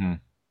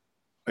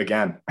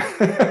 Again,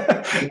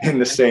 in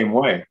the same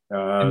way.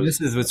 And this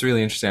is what's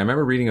really interesting. I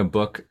remember reading a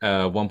book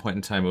one point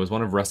in time. It was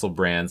one of Russell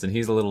Brand's, and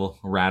he's a little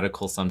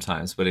radical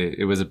sometimes, but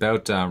it was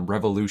about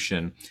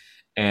revolution.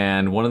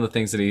 And one of the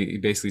things that he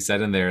basically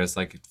said in there is,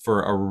 like,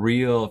 for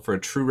a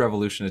true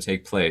revolution to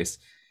take place,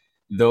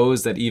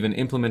 those that even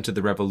implemented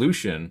the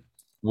revolution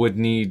would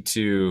need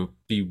to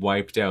be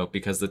wiped out,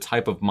 because the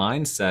type of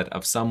mindset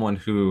of someone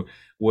who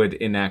would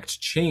enact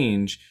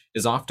change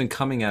is often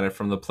coming at it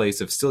from the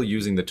place of still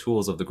using the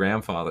tools of the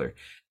grandfather.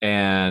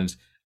 And,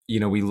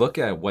 we look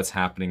at what's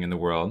happening in the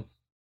world,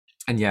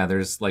 and yeah,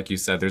 there's, like you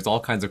said, there's all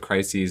kinds of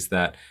crises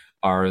that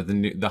are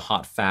the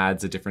hot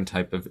fads, a different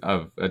type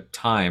of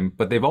time,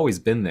 but they've always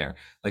been there.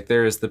 Like,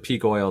 there's the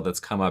peak oil that's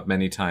come up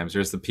many times.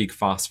 There's the peak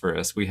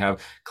phosphorus. We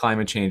have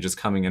climate changes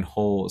coming in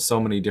so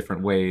many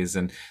different ways.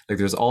 And like,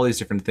 there's all these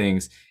different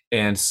things.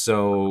 And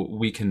so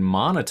we can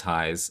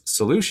monetize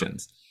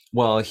solutions.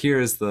 Well,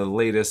 here's the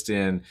latest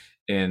in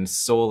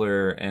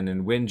solar and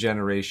in wind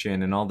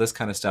generation and all this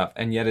kind of stuff.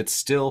 And yet it's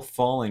still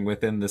falling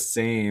within the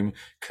same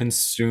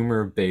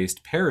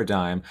consumer-based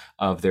paradigm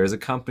of, there's a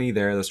company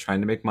there that's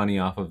trying to make money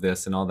off of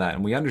this and all that.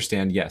 And we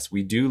understand, yes,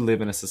 we do live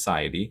in a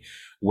society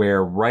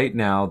where right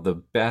now the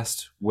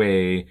best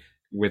way,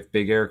 with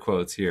big air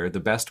quotes here, the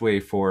best way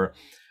for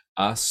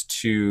us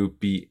to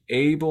be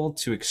able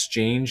to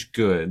exchange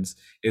goods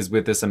is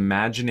with this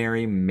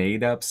imaginary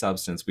made-up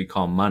substance we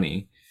call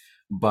money.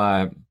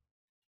 But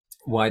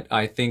what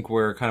I think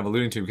we're kind of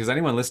alluding to, because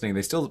anyone listening,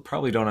 they still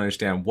probably don't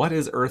understand, what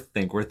is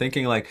Earththink? We're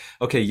thinking like,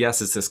 okay,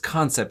 yes, it's this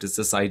concept, it's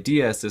this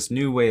idea, it's this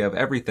new way of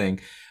everything.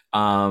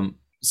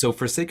 So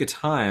for sake of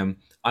time,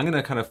 I'm going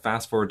to kind of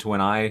fast forward to when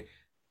I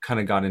kind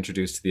of got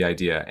introduced to the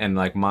idea. And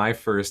like, my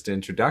first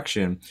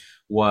introduction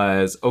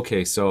was,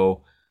 okay,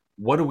 so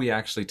what are we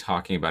actually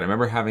talking about? I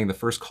remember having the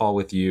first call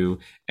with you,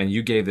 and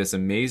you gave this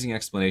amazing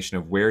explanation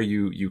of where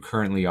you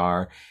currently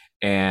are,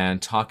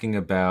 and talking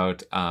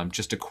about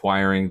just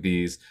acquiring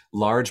these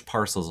large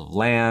parcels of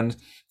land,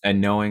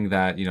 and knowing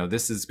that,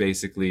 this is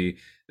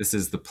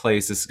the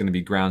place, this is going to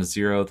be ground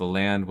zero. The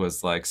land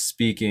was like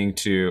speaking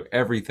to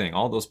everything,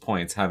 all those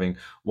points, having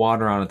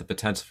water on it, the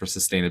potential for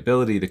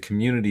sustainability, the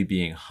community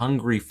being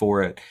hungry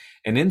for it.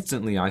 And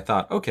instantly I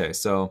thought, okay,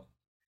 so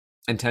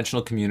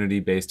intentional community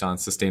based on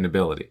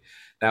sustainability.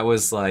 That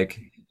was like,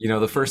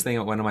 the first thing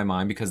that went to my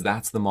mind, because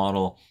that's the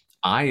model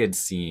I had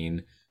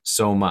seen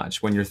so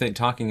much. When you're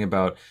talking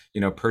about,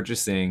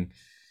 purchasing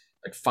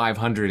like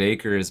 500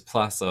 acres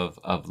plus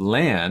of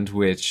land,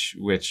 which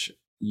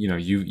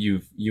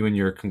you and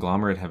your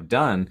conglomerate have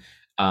done.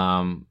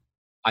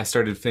 I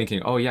started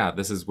thinking, oh yeah,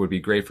 would be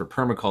great for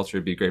permaculture,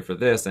 it'd be great for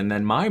this. And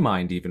then my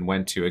mind even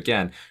went to,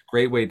 again,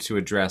 great way to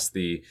address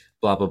the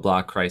blah, blah,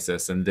 blah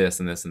crisis and this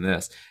and this and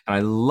this. And I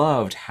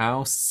loved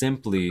how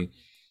simply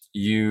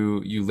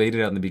you laid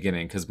it out in the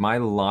beginning, because my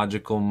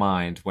logical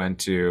mind went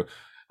to,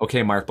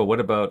 okay, Mark, but what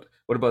about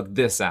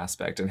this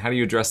aspect, and how do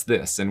you address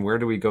this, and where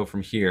do we go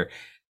from here?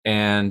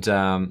 And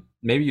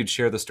maybe you'd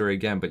share the story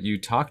again, but you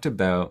talked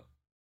about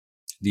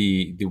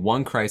the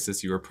one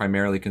crisis you were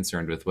primarily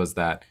concerned with was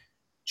that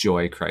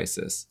joy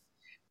crisis.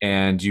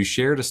 And you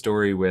shared a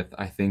story with,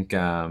 I think,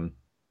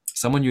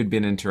 someone you'd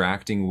been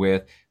interacting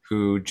with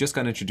who just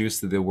got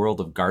introduced to the world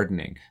of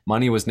gardening.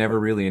 Money was never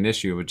really an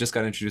issue, but just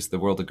got introduced to the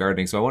world of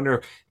gardening. So I wonder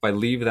if I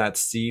leave that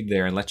seed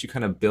there and let you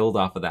kind of build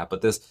off of that.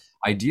 But this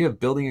idea of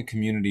building a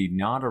community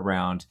not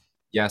around,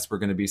 yes, we're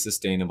going to be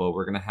sustainable,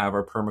 we're going to have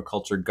our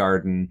permaculture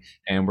garden,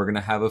 and we're going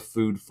to have a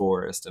food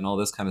forest and all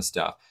this kind of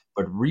stuff,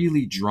 but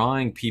really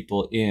drawing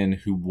people in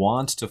who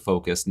want to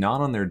focus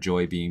not on their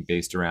joy being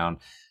based around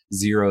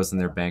zeros in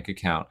their bank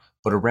account,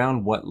 but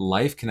around what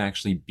life can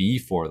actually be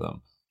for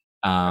them.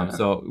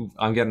 So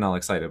I'm getting all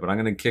excited, but I'm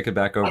going to kick it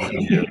back over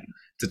to you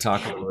to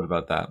talk a little bit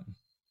about that.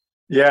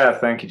 Yeah,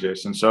 thank you,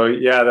 Jason. So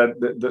yeah,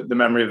 the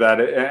memory of that,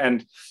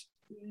 and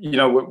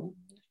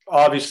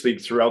obviously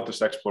throughout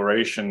this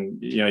exploration,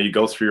 you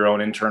go through your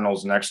own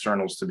internals and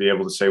externals to be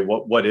able to say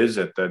what is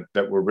it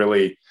that we're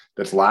really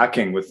that's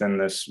lacking within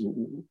this,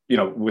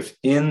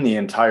 within the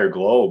entire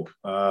globe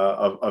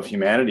of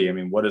humanity. I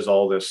mean, what is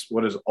all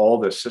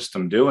this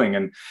system doing?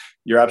 And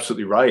you're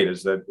absolutely right.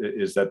 Is that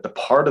the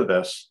part of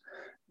this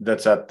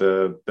that's at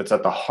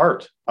the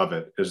heart of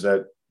it is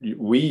that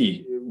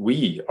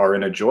we are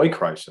in a joy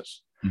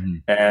crisis. Mm-hmm.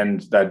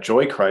 And that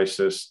joy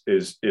crisis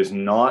is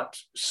not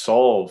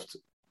solved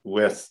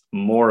with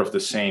more of the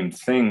same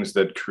things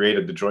that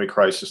created the joy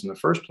crisis in the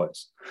first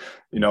place.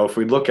 If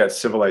we look at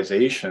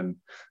civilization,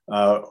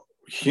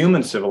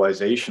 human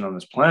civilization on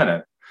this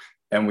planet,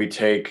 and we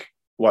take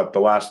the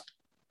last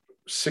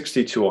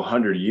 60 to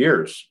 100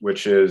 years,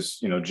 which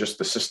is, just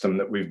the system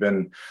that we've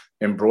been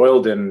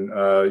embroiled in,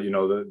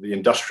 the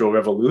Industrial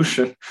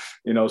Revolution,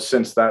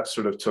 since that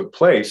sort of took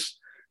place,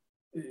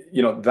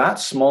 that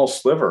small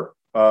sliver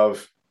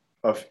of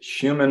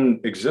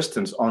human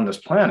existence on this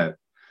planet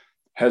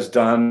has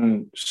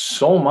done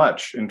so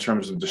much in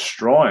terms of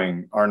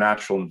destroying our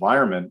natural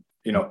environment,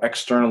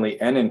 externally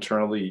and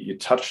internally. You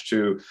touch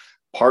to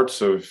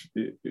parts of,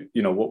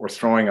 what we're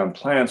throwing on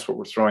plants, what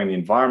we're throwing in the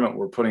environment, what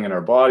we're putting in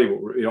our body,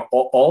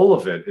 all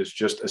of it is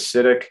just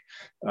acidic.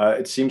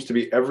 It seems to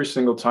be every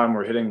single time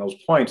we're hitting those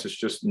points, it's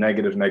just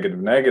negative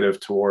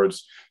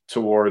towards,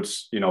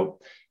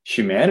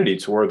 humanity,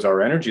 towards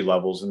our energy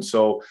levels. And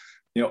so,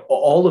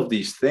 all of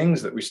these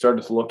things that we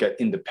started to look at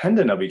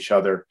independent of each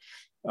other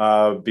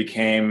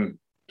became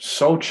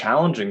so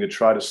challenging to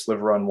try to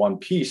sliver on one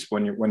piece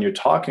when you're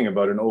talking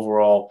about an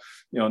overall,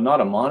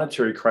 not a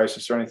monetary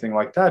crisis or anything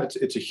like that.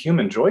 It's a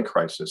human joy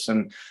crisis.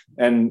 And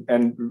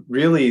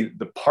really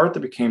the part that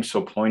became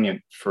so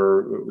poignant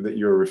that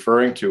you're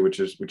referring to, which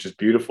is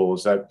beautiful,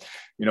 is that,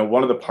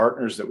 one of the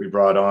partners that we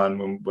brought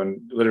on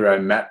when literally I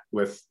met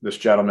with this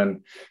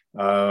gentleman,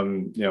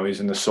 he's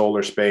in the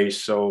solar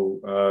space. So,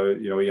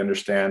 he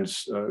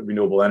understands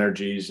renewable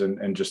energies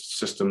and just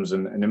systems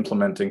and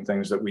implementing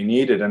things that we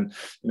needed. And,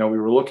 we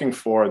were looking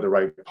for the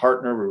right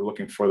partner. We were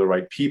looking for the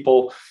right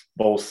people,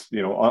 both,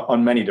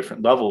 on many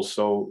different levels.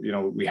 So,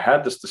 we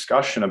had this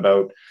discussion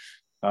about,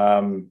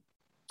 about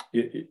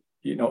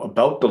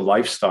the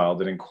lifestyle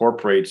that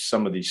incorporates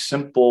some of these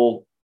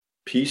simple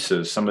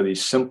pieces, some of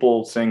these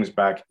simple things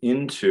back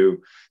into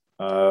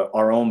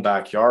our own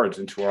backyards,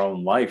 into our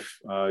own life,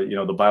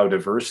 the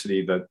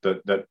biodiversity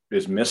that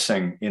is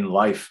missing in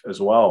life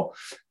as well.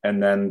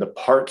 And then the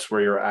parts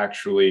where you're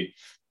actually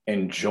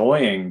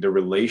enjoying the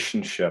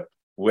relationship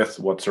with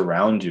what's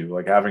around you,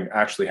 like having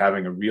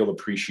a real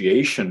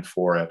appreciation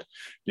for it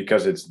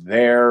because it's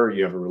there,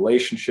 you have a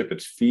relationship,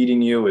 it's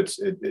feeding you,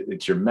 it's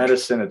your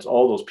medicine, it's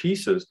all those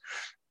pieces.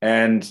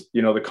 And,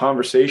 the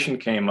conversation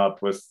came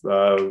up with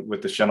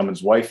this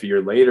gentleman's wife a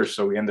year later.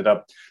 So we ended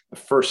up, the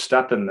first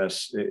step in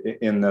this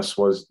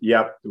was,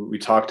 we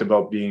talked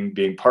about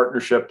being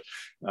partnership.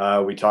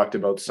 We talked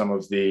about some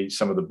of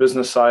the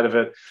business side of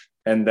it.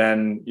 And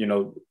then,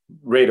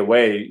 right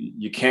away,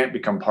 you can't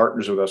become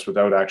partners with us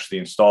without actually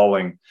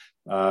installing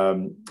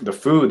the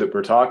food that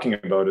we're talking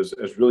about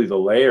as really the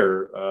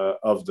layer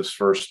of this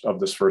first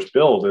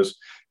build is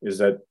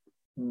that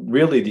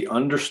really the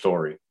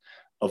understory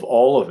of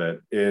all of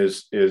it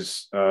is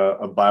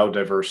a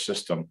biodiverse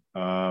system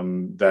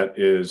that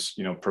is,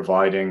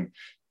 providing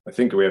I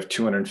think we have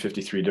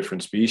 253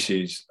 different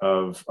species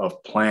of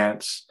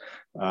plants,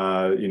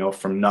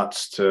 from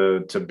nuts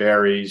to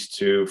berries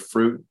to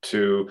fruit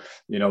to,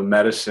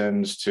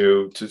 medicines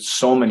to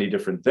so many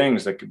different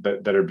things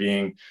that are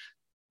being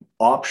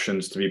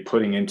options to be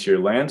putting into your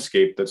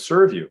landscape that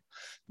serve you.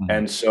 Mm-hmm.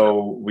 And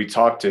so we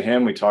talked to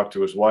him, we talked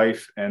to his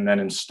wife, and then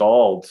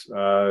installed,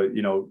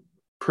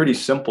 pretty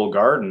simple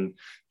garden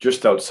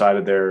just outside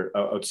of their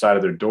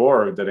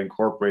door that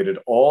incorporated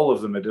all of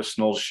the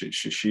medicinals.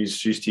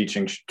 She's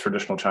teaching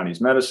traditional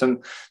Chinese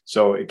medicine,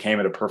 so it came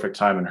at a perfect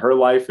time in her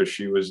life as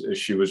she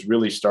was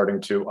really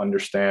starting to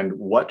understand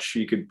what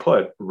she could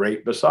put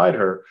right beside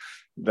her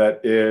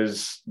that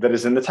is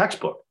in the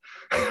textbook.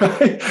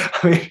 I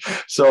mean,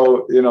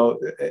 so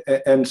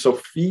and so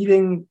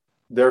feeding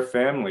their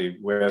family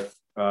with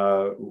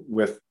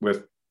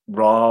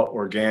raw,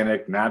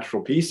 organic,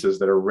 natural pieces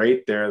that are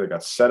right there, that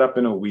got set up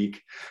in a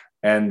week.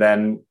 And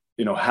then,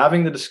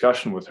 having the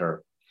discussion with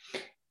her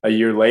a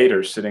year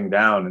later, sitting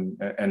down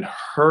and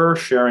her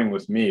sharing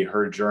with me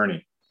her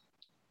journey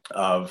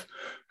of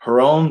her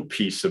own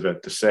piece of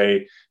it to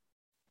say,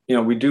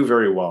 we do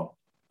very well.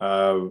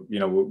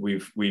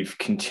 We've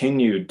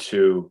continued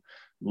to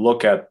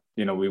look at,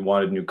 we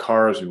wanted new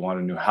cars, we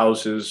wanted new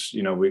houses,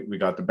 we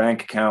got the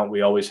bank account.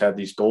 We always had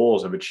these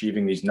goals of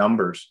achieving these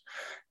numbers.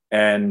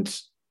 And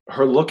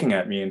her looking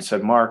at me and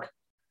said, Mark,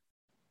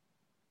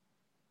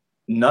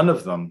 none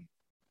of them,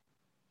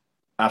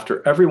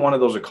 after every one of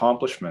those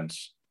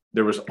accomplishments,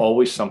 there was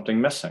always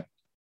something missing.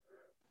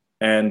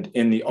 And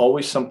in the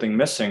always something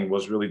missing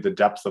was really the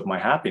depth of my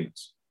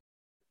happiness.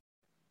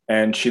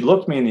 And she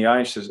looked me in the eye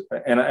and says,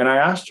 and I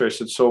asked her, I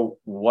said, so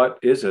what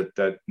is it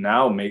that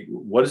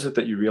what is it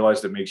that you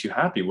realize that makes you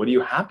happy? What are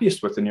you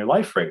happiest with in your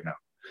life right now?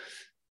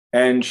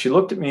 And she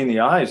looked at me in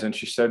the eyes and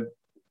she said,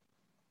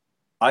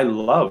 I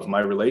love my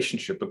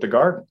relationship with the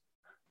garden.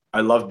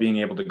 I love being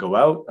able to go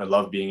out. I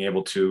love being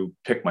able to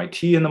pick my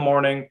tea in the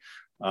morning.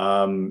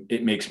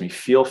 It makes me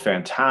feel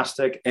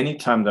fantastic.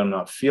 Anytime that I'm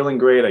not feeling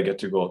great, I get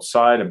to go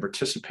outside and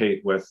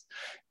participate with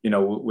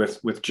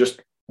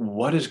just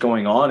what is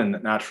going on in the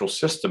natural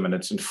system, and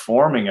it's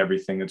informing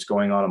everything that's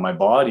going on in my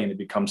body. And it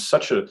becomes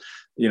such a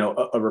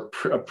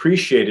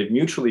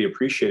mutually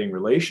appreciating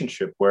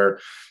relationship where,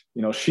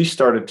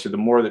 the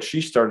more that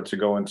she started to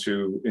go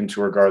into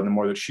her garden, the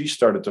more that she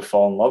started to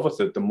fall in love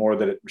with it, the more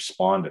that it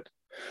responded.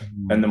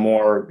 Mm-hmm. And the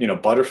more,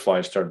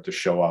 butterflies started to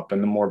show up,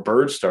 and the more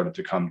birds started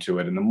to come to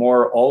it, and the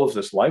more all of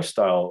this life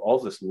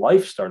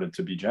started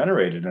to be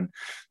generated. And,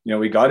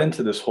 we got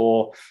into this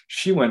whole,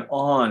 she went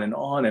on and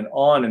on and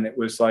on. And it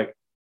was like,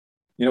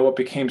 what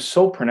became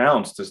so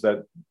pronounced is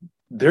that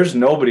there's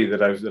nobody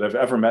that I've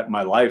ever met in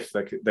my life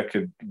that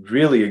could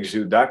really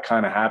exude that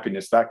kind of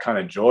happiness, that kind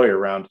of joy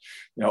around,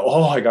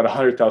 I got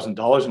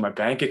 $100,000 in my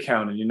bank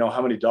account, and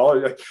how many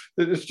dollars.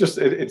 It's just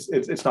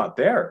it's not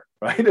there,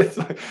 right? It's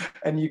like,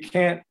 and you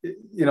can't,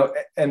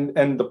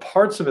 and the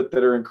parts of it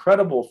that are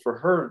incredible for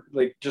her,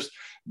 like just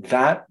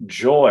that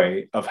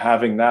joy of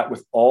having that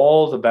with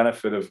all the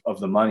benefit of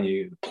the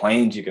money, the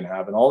planes you can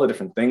have, and all the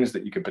different things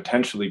that you could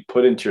potentially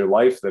put into your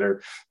life that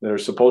are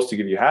supposed to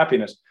give you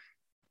happiness.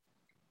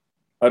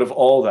 Out of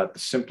all that, the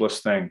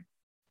simplest thing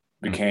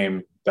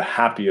became the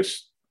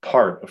happiest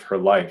part of her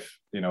life,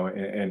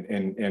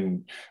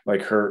 in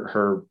like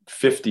her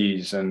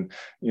 50s, and,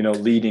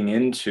 leading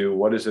into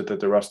what is it that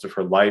the rest of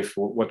her life,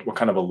 what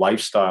kind of a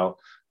lifestyle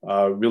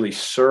really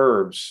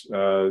serves,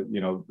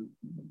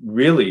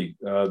 really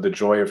the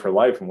joy of her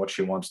life and what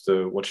she wants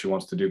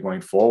to do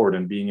going forward,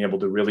 and being able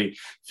to really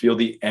feel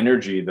the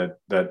energy that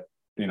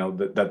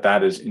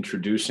is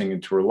introducing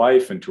into her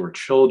life, into her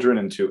children,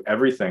 into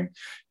everything,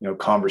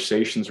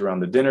 conversations around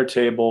the dinner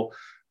table,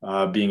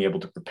 being able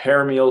to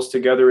prepare meals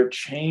together. It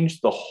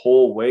changed the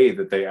whole way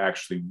that they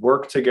actually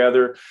work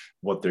together,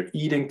 what they're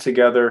eating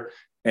together.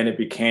 And it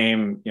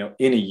became,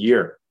 in a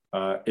year,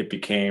 it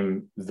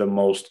became the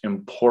most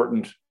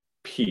important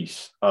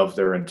piece of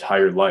their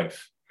entire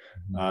life,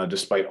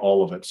 despite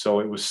all of it.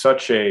 So it was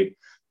such a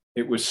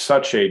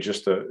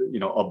just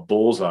a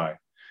bullseye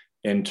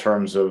in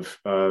terms of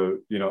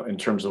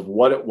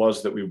what it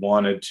was that we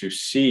wanted to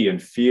see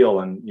and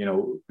feel. And,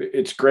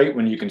 it's great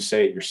when you can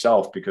say it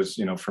yourself,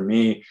 because, for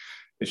me,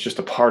 it's just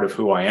a part of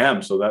who I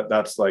am. So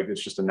that's like,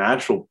 it's just a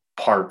natural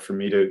part for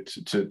me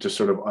to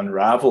sort of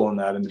unravel in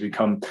that, and to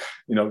become,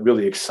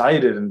 really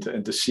excited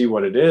and to see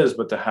what it is,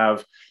 but to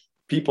have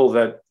people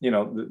that,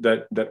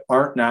 that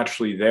aren't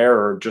naturally there,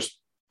 or just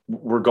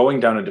we're going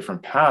down a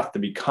different path to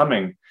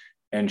becoming,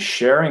 and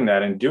sharing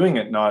that, and doing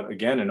it not,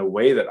 again, in a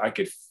way that I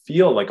could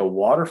feel like a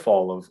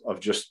waterfall of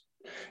just,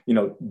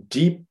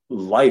 deep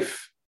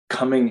life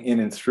coming in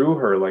and through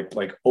her,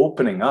 like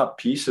opening up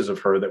pieces of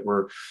her that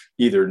were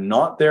either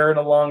not there in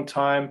a long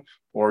time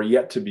or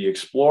yet to be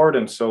explored.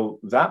 And so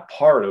that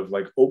part of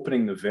like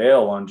opening the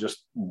veil on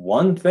just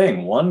one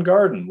thing, one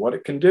garden, what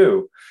it can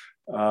do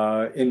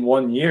in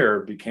 1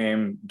 year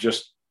became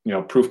just,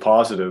 proof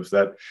positive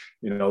that,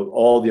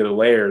 all the other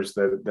layers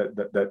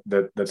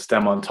that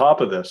stem on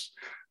top of this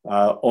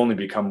only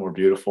become more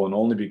beautiful and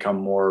only become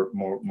more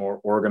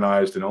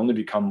organized and only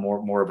become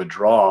more of a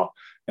draw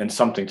and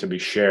something to be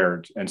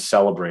shared and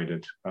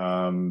celebrated,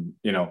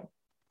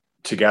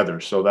 together.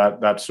 So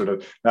that's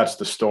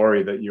the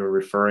story that you're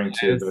referring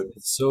to.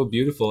 It's so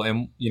beautiful.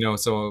 And,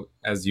 so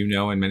as you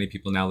know, and many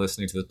people now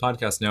listening to this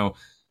podcast know,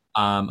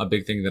 a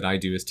big thing that I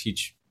do is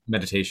teach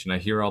meditation. I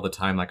hear all the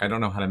time, like, I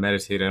don't know how to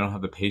meditate. I don't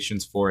have the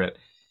patience for it.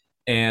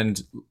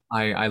 And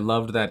I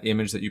loved that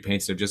image that you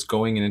painted of just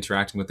going and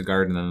interacting with the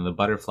garden, and then the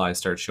butterflies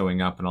start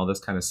showing up and all this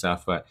kind of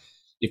stuff. But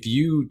if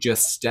you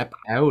just step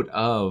out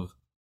of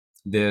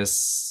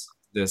this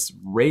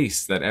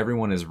race that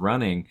everyone is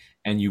running,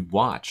 and you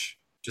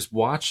just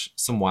watch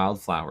some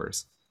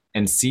wildflowers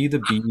and see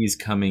the bees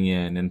coming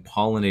in and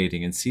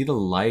pollinating and see the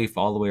life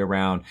all the way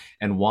around,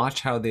 and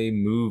watch how they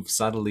move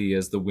subtly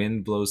as the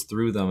wind blows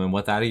through them, and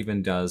what that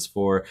even does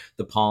for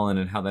the pollen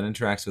and how that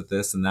interacts with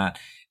this and that.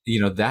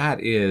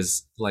 That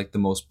is like the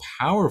most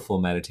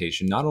powerful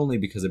meditation, not only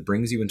because it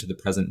brings you into the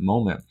present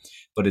moment,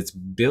 but it's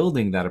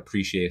building that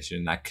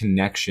appreciation, that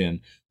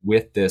connection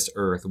with this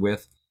earth,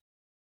 with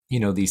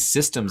these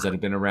systems that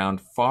have been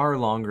around far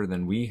longer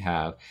than we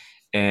have,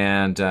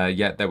 and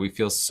yet that we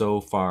feel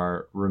so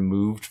far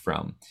removed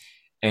from.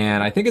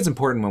 And I think it's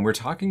important when we're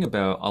talking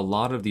about a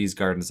lot of these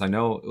gardens. I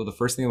know the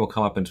first thing that will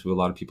come up into a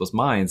lot of people's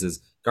minds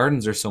is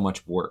gardens are so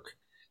much work.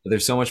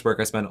 There's so much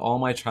work. I spend all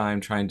my time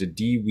trying to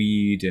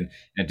de-weed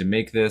and to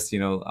make this,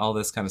 all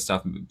this kind of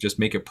stuff, just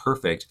make it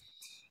perfect.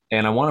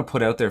 And I want to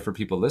put out there for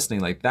people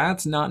listening, like,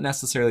 that's not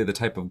necessarily the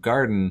type of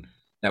garden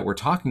that we're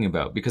talking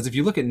about. Because if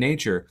you look at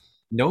nature,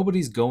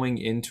 nobody's going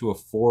into a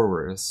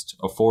forest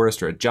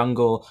or a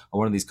jungle or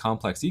one of these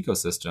complex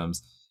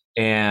ecosystems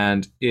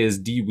and is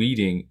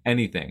de-weeding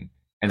anything.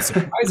 And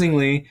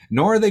surprisingly,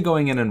 nor are they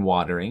going in and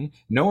watering,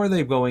 nor are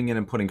they going in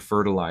and putting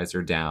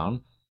fertilizer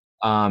down.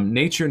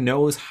 Nature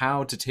knows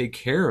how to take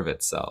care of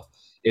itself.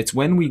 It's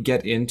when we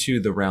get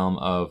into the realm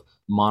of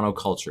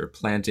monoculture,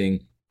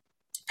 planting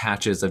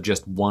patches of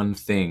just one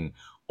thing,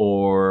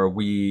 or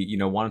we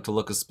want it to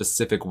look a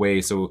specific way.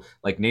 So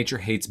like nature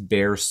hates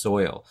bare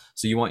soil.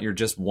 So you want your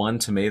just one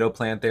tomato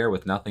plant there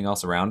with nothing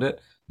else around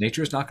it.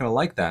 Nature's not going to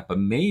like that, but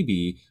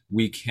maybe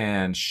we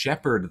can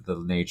shepherd the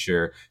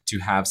nature to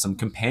have some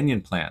companion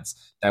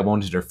plants that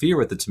won't interfere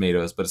with the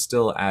tomatoes, but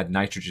still add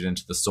nitrogen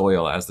into the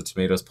soil as the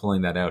tomatoes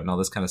pulling that out and all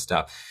this kind of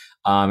stuff.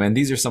 And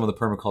these are some of the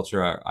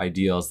permaculture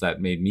ideals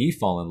that made me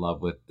fall in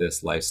love with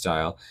this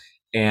lifestyle.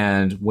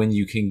 And when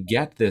you can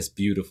get this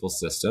beautiful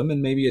system,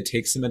 and maybe it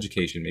takes some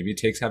education, maybe it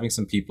takes having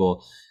some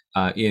people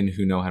in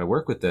who know how to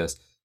work with this,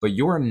 but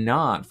you're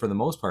not, for the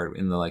most part,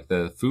 in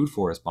the food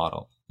forest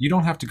model. You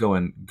don't have to go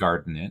and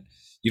garden it.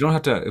 You don't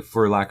have to,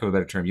 for lack of a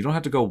better term, you don't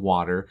have to go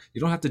water.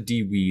 You don't have to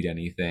de-weed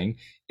anything.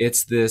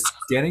 It's this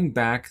getting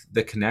back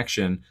the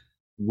connection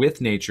with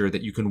nature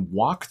that you can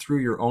walk through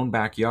your own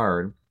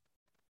backyard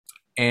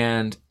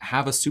and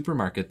have a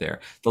supermarket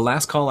there. The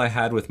last call I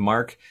had with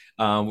Mark,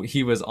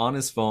 he was on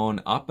his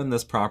phone up in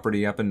this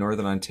property up in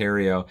Northern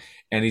Ontario,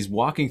 and he's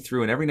walking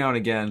through, and every now and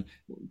again,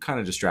 kind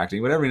of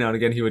distracting, but every now and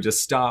again he would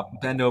just stop,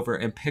 bend over,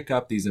 and pick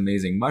up these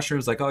amazing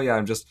mushrooms, like, oh yeah,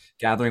 I'm just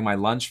gathering my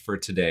lunch for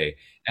today.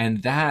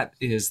 And that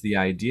is the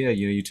idea.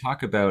 You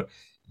talk about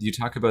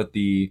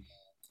the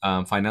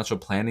financial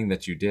planning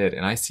that you did,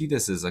 and I see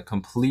this as a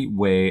complete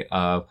way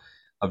of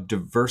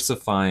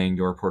diversifying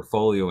your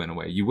portfolio in a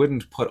way. You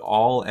wouldn't put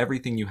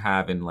everything you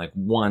have in like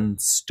one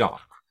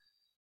stock,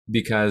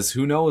 because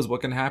who knows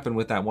what can happen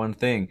with that one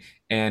thing.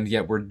 And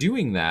yet we're still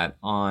doing that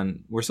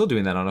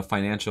on a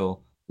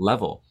financial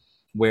level,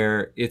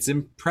 where it's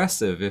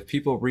impressive if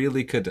people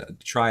really could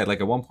try it. Like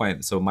at one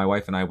point, so my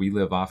wife and I, we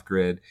live off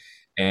grid,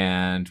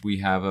 and we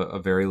have a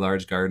very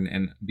large garden.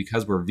 And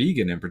because we're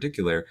vegan in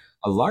particular,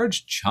 a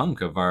large chunk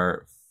of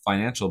our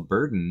financial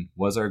burden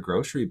was our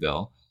grocery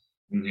bill.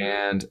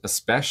 And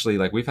especially,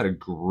 like, we've had a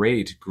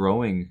great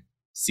growing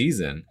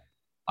season.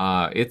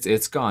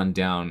 It's gone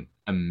down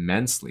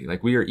immensely.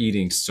 Like, we are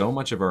eating so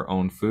much of our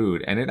own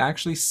food, and it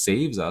actually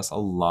saves us a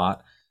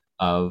lot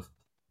of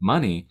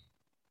money.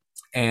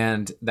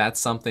 And that's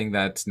something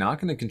that's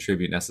not going to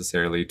contribute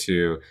necessarily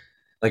to,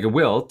 like, it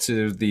will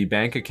to the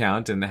bank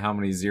account and how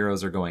many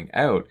zeros are going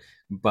out.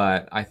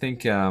 But I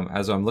think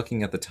as I'm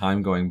looking at the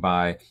time going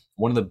by,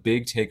 one of the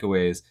big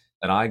takeaways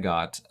that I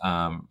got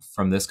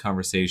from this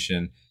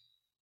conversation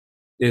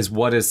is,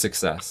 what is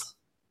success?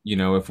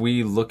 If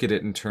we look at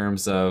it in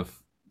terms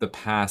of the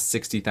past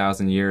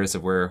 60,000 years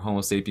of where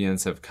Homo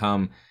sapiens have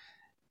come,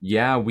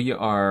 yeah, we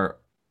are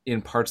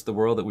in parts of the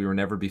world that we were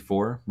never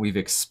before. We've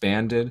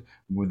expanded.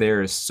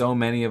 There is so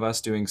many of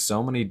us doing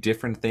so many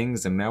different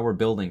things, and now we're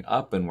building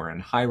up, and we're in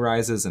high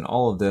rises and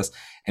all of this.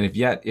 And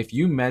if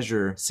you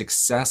measure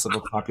success of a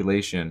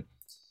population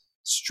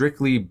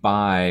strictly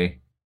by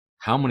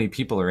how many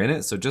people are in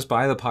it, so just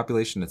by the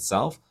population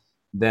itself,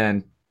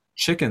 then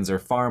chickens are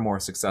far more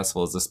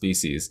successful as a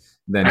species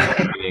than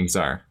human beings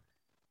are.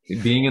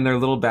 Being in their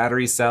little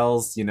battery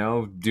cells,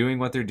 doing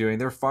what they're doing,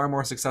 they're far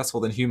more successful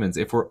than humans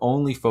if we're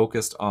only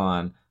focused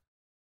on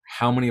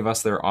how many of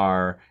us there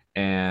are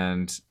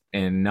and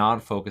and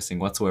not focusing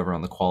whatsoever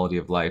on the quality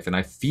of life. And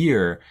I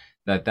fear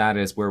that that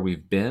is where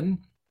we've been.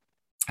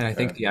 And I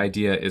think the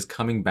idea is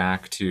coming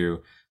back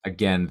to,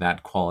 again,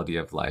 that quality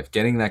of life,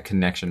 getting that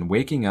connection,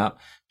 waking up,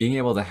 being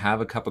able to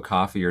have a cup of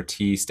coffee or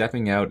tea,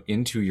 stepping out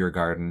into your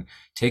garden,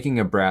 taking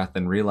a breath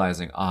and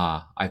realizing,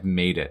 I've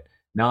made it.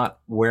 Not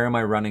where am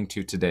I running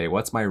to today?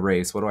 What's my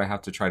race? What do I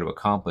have to try to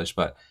accomplish?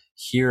 But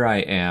here I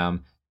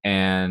am.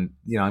 And,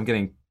 I'm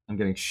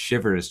getting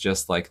shivers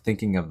just like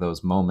thinking of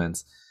those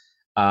moments.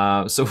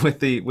 So with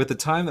the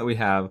time that we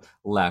have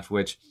left,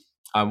 which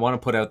I want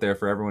to put out there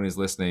for everyone who's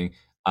listening,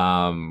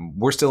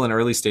 we're still in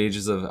early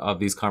stages of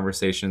these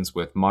conversations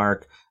with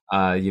Mark.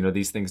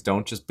 These things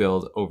don't just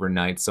build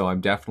overnight. So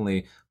I'm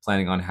definitely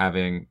planning on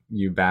having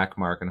you back,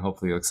 Mark, and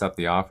hopefully you'll accept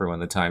the offer when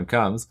the time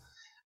comes.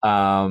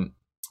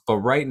 But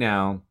right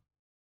now,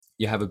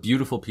 you have a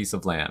beautiful piece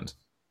of land.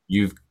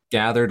 You've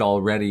gathered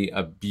already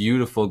a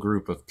beautiful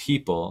group of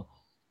people.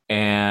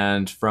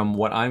 And from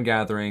what I'm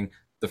gathering,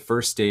 the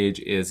first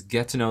stage is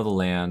get to know the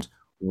land,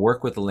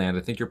 work with the land.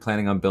 I think you're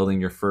planning on building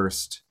your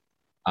first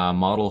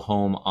model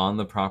home on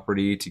the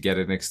property to get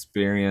an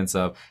experience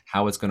of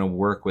how it's going to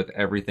work with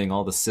everything,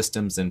 all the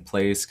systems in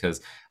place,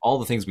 because all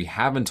the things we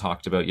haven't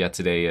talked about yet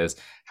today is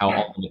how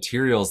all the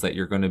materials that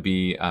you're going to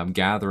be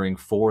gathering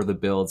for the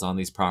builds on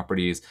these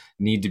properties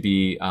need to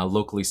be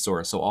locally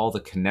sourced. So all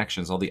the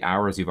connections, all the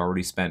hours you've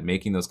already spent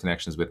making those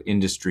connections with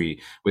industry,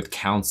 with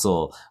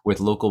council, with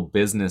local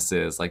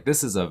businesses, like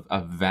this is a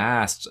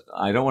vast,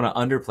 I don't want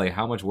to underplay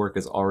how much work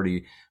has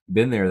already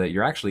been there, that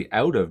you're actually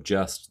out of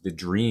just the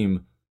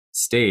dream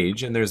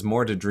stage and there's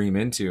more to dream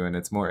into, and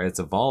it's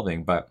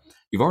evolving, but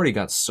you've already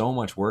got so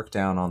much work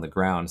down on the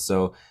ground.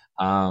 So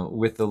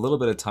with a little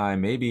bit of time,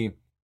 maybe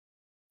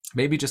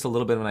just a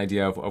little bit of an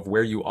idea of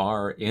where you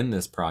are in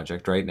this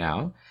project right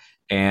now,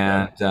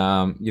 and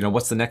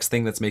what's the next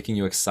thing that's making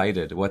you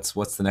excited? What's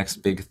the next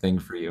big thing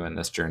for you in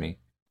this journey?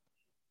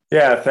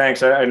 Yeah,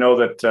 thanks. I know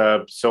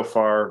that so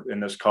far in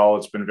this call,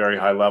 it's been very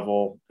high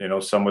level.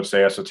 Some would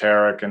say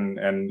esoteric, and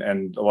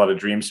a lot of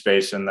dream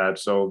space in that.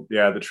 So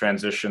yeah, the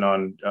transition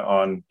on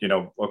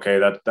okay,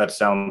 that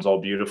sounds all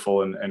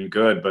beautiful and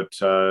good, but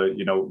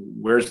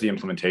where's the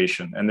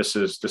implementation? And this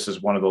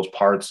is one of those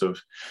parts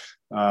of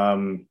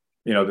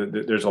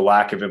there's a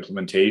lack of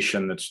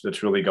implementation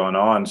that's really going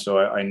on. So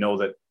I know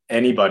that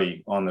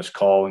anybody on this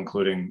call,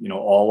 including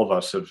all of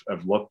us,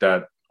 have looked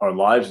at our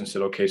lives and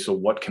said, okay, so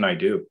what can I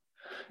do?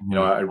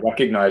 I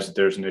recognize that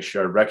there's an issue.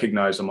 I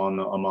recognize I'm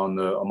on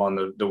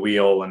the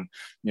wheel, and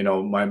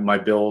my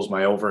bills,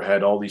 my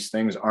overhead, all these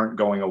things aren't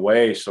going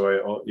away.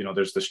 So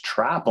there's this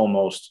trap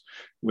almost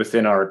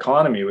within our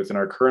economy, within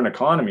our current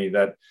economy,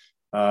 that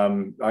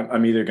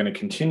I'm either going to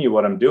continue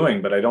what I'm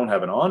doing, but I don't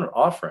have an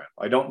off ramp.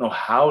 I don't know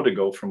how to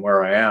go from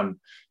where I am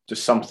to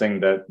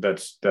something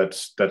that's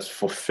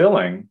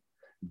fulfilling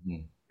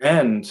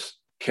and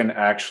can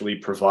actually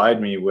provide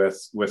me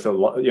with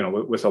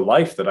a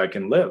life that I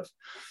can live.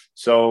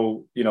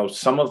 So,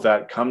 some of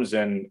that comes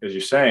in, as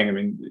you're saying. I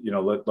mean,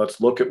 let's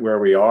look at where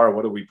we are.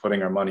 What are we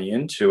putting our money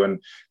into? And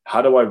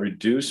how do I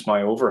reduce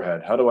my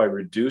overhead? How do I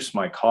reduce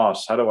my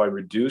costs? How do I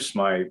reduce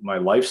my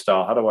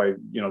lifestyle? How do I,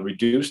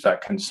 reduce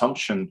that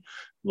consumption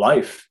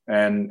life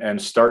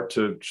and start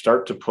to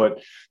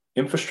put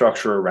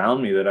infrastructure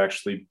around me that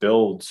actually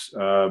builds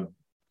the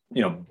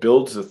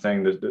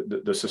thing,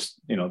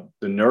 the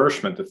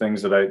nourishment, the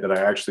things that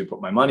I actually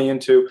put my money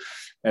into.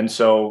 And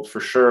so for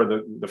sure,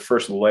 the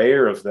first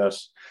layer of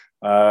this,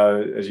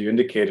 as you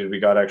indicated, we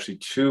got actually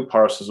 2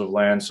 parcels of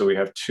land. So we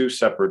have 2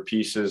 separate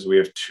pieces. We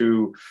have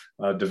 2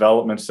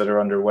 developments that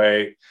are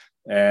underway.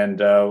 And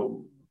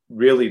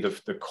really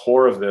the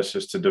core of this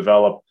is to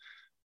develop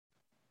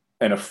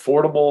an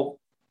affordable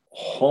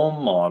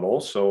home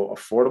model, so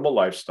affordable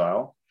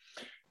lifestyle,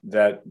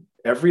 that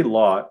every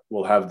lot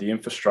will have the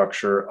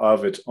infrastructure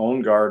of its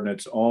own garden,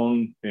 its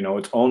own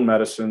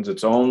medicines,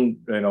 its own,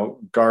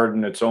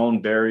 garden, its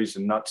own berries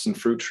and nuts and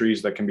fruit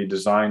trees that can be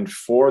designed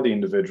for the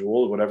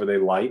individual, whatever they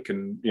like.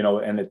 And,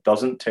 and it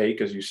doesn't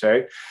take, as you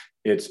say,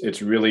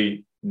 it's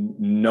really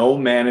no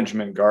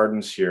management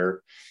gardens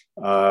here,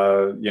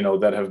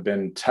 that have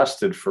been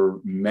tested for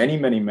many,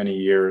 many, many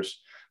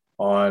years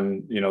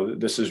on,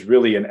 this is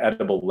really an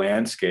edible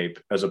landscape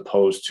as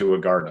opposed to a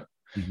garden.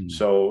 Mm-hmm.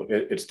 So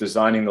it's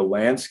designing the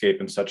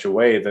landscape in such a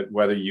way that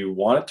whether you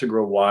want it to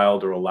grow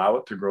wild or allow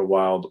it to grow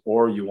wild,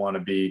 or you want to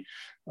be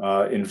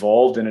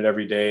involved in it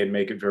every day and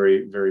make it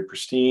very, very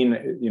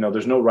pristine,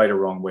 there's no right or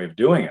wrong way of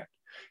doing it.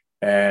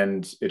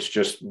 And it's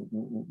just,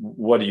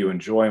 what do you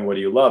enjoy and what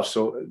do you love?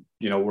 So,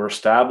 we're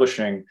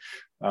establishing,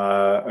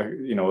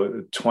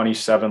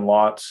 27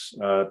 lots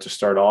to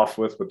start off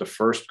with the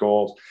first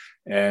goal.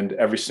 And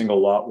every single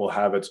lot will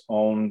have its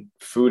own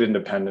food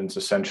independence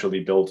essentially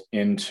built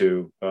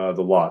into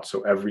the lot.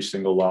 So every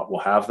single lot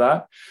will have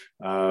that.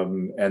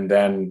 And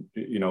then,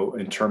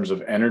 in terms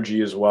of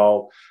energy as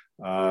well,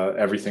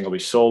 everything will be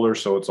solar.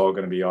 So it's all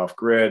going to be off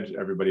grid.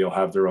 Everybody will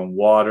have their own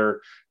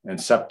water and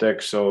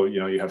septic. So,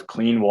 you have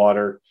clean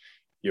water.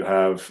 You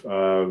have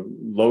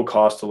low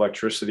cost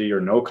electricity or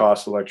no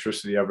cost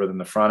electricity other than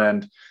the front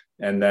end.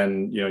 and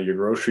then your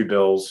grocery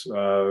bills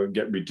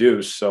get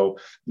reduced. So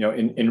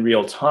in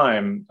real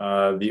time,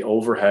 the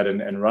overhead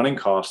and running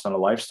costs on a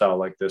lifestyle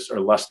like this are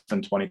less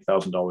than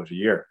 $20,000 a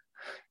year.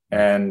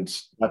 And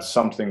that's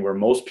something where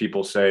most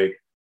people say,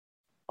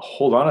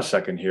 hold on a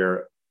second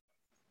here.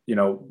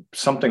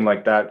 Something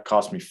like that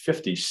cost me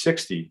 50,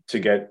 60 to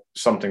get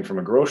something from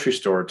a grocery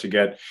store, to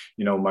get,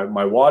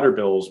 my water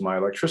bills, my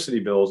electricity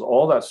bills,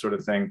 all that sort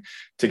of thing,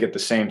 to get the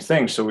same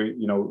thing. So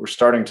we're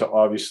starting to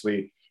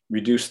obviously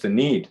reduce the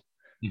need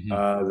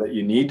that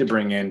you need to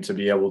bring in to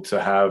be able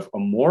to have a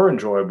more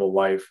enjoyable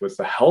life with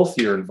a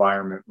healthier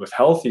environment, with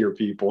healthier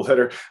people that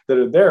are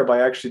there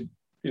by actually,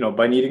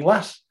 by needing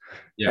less.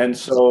 Yeah. And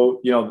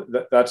so,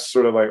 that's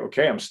sort of like,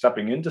 okay, I'm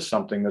stepping into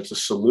something that's a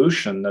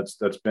solution that's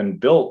been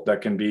built,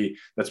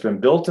 that's been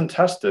built and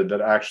tested, that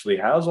actually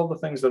has all the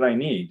things that I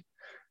need,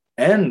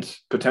 and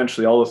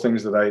potentially all the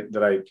things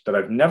that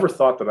I've never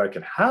thought that I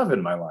could have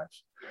in my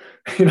life,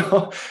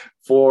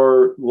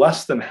 for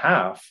less than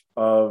half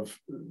of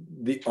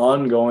the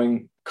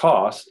ongoing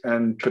costs,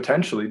 and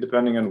potentially,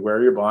 depending on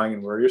where you're buying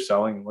and where you're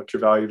selling and what your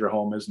value of your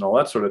home is and all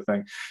that sort of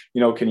thing,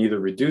 can either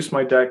reduce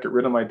my debt, get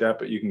rid of my debt,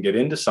 but you can get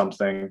into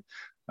something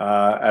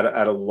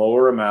at a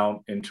lower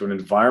amount, into an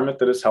environment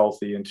that is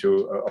healthy,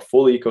 into a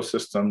full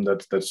ecosystem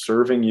that's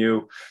serving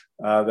you,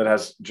 that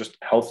has just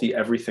healthy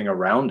everything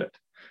around it,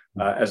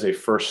 as a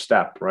first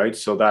step, right?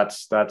 So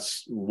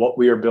that's what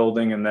we are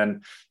building. And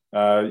then,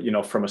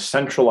 from a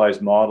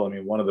centralized model, I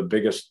mean, one of the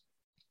biggest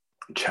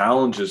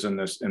challenges in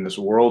this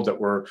world that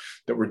we're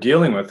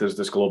dealing with is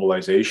this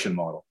globalization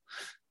model,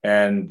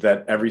 and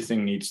that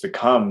everything needs to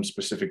come,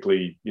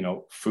 specifically,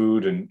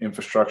 food and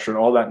infrastructure and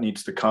all that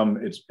needs to come.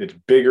 It's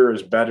bigger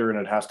is better, and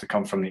it has to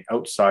come from the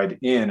outside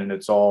in, and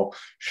it's all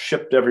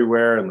shipped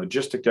everywhere and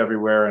logistic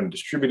everywhere and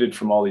distributed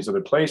from all these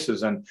other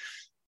places, and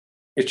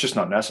it's just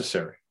not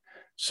necessary.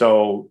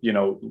 So,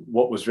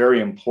 what was very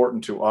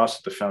important to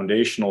us, the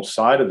foundational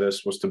side of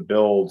this, was to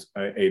build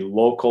a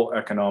local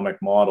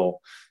economic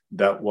model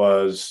that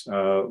was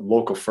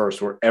local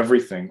first, where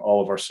everything,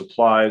 all of our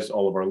supplies,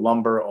 all of our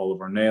lumber, all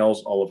of our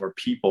nails, all of our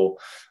people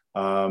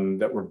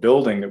that we're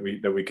building,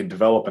 that we could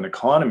develop an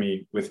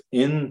economy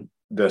within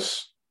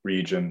this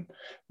region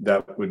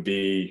that would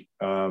be,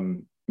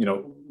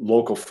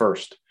 local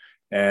first.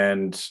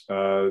 And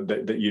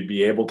that you'd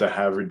be able to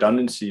have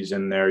redundancies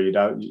in there.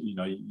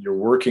 You're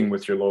working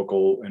with your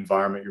local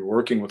environment, you're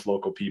working with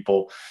local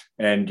people,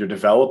 and you're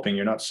developing.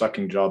 You're not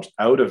sucking jobs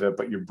out of it,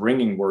 but you're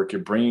bringing work,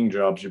 you're bringing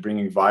jobs, you're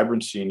bringing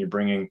vibrancy, and you're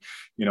bringing,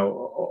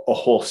 a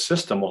whole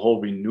system, a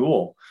whole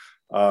renewal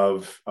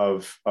of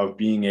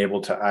being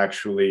able to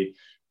actually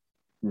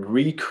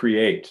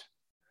recreate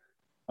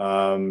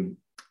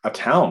a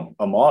town,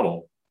 a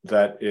model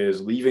that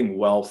is leaving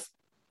wealth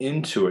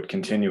into it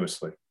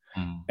continuously.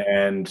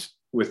 And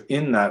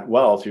within that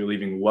wealth, you're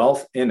leaving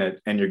wealth in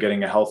it, and you're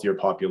getting a healthier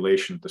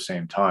population at the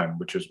same time,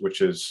 which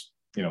is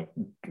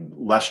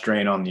less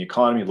strain on the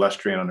economy, less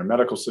strain on our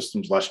medical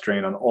systems, less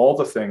strain on all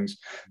the things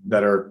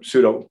that are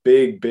pseudo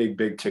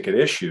big ticket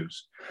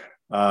issues.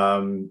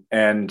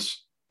 And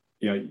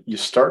you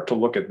start to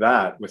look at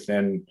that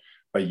within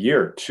a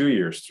year, 2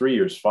 years, 3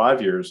 years,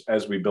 5 years,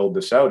 as we build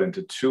this out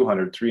into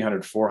 200,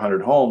 300,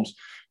 400 homes,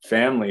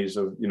 families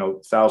of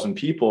 1,000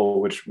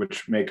 people, which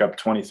make up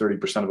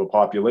 20-30% of a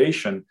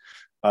population.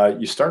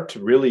 You start to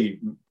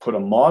really put a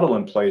model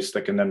in place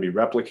that can then be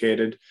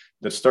replicated,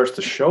 that starts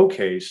to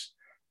showcase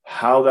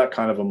how that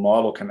kind of a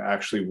model can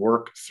actually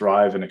work,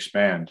 thrive, and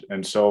expand.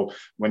 And so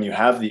when you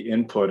have the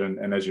input,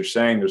 and as you're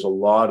saying, there's a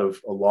lot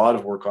of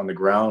work on the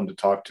ground to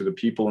talk to the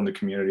people in the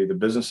community, the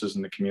businesses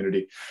in the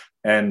community,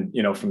 and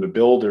from the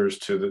builders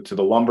to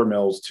the lumber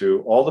mills,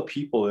 to all the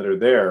people that are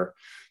there,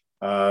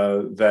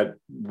 that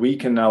we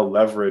can now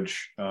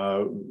leverage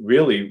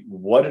really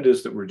what it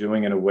is that we're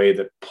doing in a way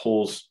that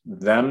pulls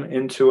them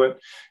into it,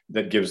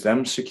 that gives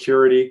them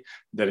security,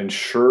 that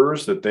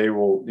ensures that they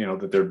will,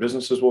 that their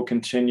businesses will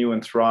continue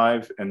and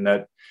thrive, and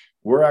that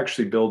we're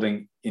actually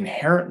building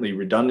inherently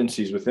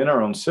redundancies within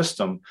our own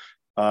system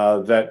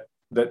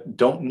that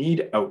don't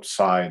need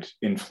outside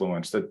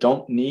influence, that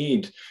don't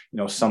need,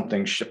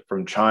 something shipped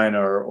from China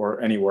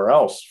or anywhere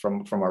else,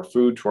 from our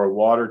food to our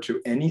water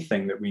to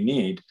anything that we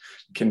need,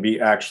 can be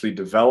actually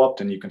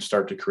developed, and you can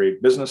start to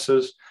create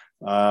businesses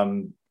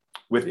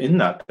within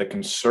that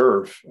can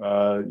serve,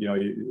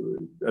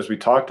 as we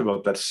talked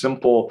about, that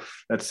simple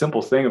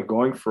thing of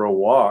going for a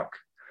walk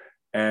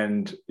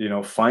and,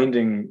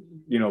 finding,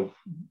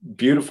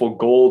 beautiful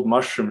gold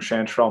mushroom,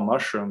 chanterelle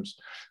mushrooms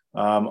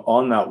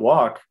on that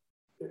walk.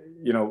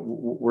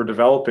 We're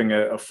developing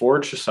a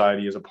forage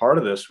society as a part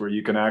of this, where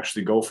you can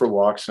actually go for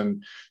walks,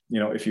 and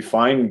if you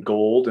find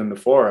gold in the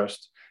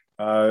forest,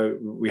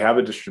 we have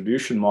a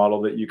distribution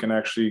model that you can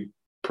actually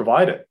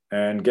provide it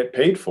and get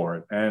paid for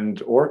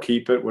it, or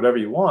keep it, whatever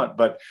you want.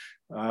 But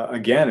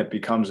again, it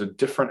becomes a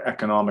different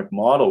economic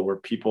model, where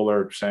people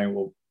are saying,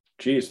 well,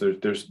 geez,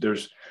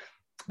 there's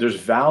there's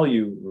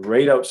value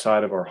right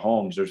outside of our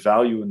homes. There's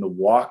value in the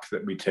walk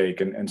that we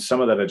take, and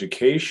some of that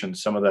education,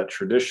 some of that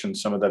tradition,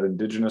 some of that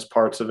indigenous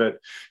parts of it,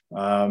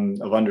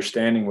 of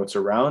understanding what's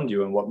around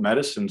you and what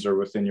medicines are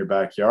within your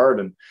backyard.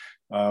 And,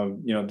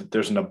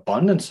 there's an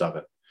abundance of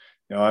it.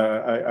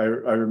 I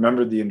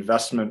remember the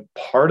investment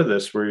part of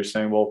this where you're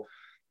saying, well,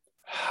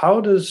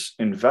 how does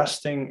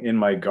investing in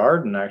my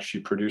garden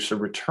actually produce a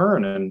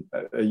return? And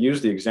I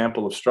use the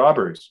example of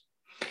strawberries.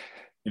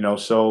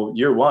 So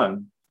year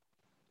one,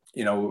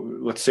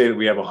 let's say that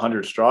we have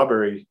 100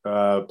 strawberry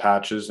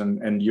patches,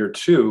 and year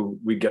two,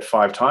 we get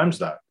 5 times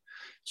that.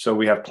 So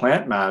we have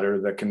plant matter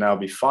that can now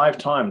be 5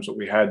 times what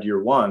we had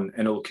year one,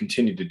 and it will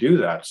continue to do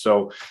that.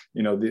 So,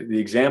 the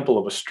example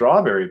of a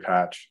strawberry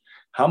patch,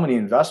 how many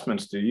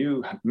investments do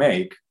you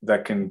make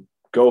that can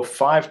go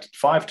 5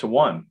 to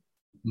 1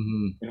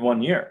 in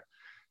 1 year?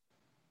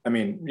 I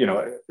mean,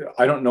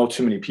 I don't know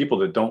too many people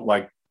that don't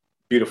like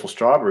beautiful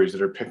strawberries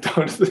that are picked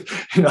out.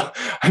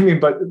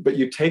 But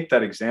you take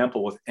that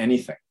example with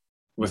anything,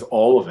 with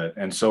all of it.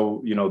 And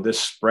so, this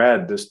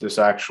spread, this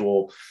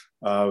actual,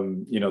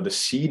 the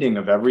seeding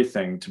of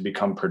everything to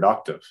become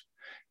productive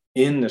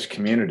in this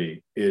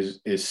community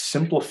is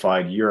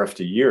simplified year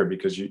after year,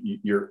 because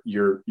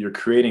you're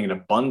creating an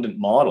abundant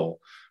model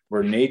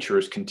where nature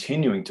is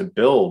continuing to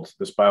build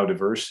this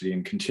biodiversity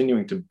and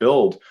continuing to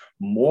build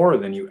more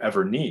than you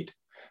ever need.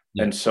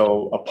 Yeah. And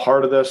so a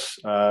part of this,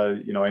 I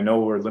know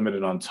we're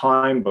limited on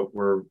time, but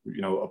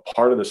a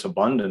part of this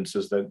abundance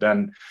is that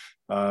then,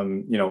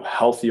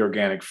 healthy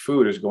organic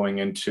food is going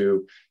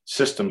into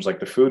systems like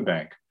the food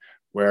bank,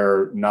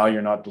 where now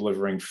you're not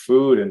delivering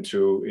food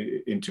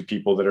into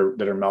people that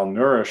are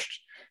malnourished.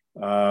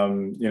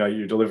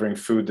 You're delivering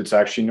food that's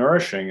actually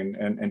nourishing,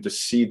 and to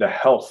see the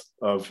health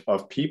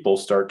of people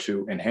start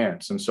to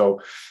enhance. And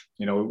so,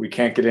 we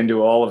can't get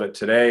into all of it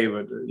today,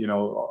 but,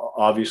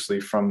 obviously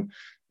from,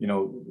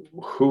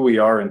 who we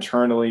are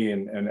internally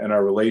and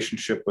our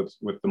relationship with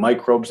the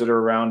microbes that are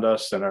around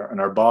us and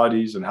our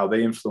bodies, and how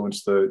they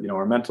influence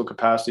our mental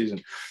capacities,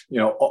 and,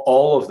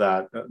 all of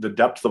that, the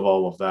depth of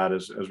all of that,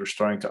 as we're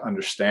starting to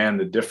understand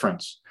the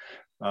difference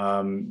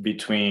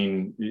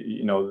between,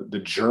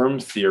 the germ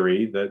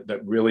theory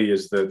that really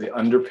is the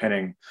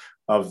underpinning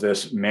of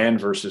this man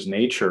versus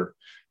nature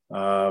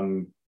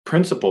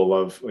principle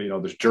of,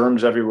 there's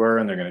germs everywhere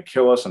and they're going to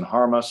kill us and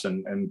harm us.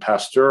 And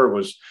Pasteur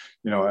was,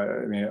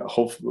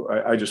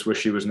 I just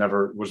wish he was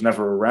never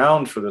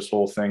around for this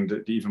whole thing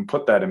to even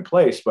put that in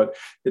place, but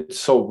it's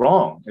so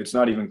wrong. It's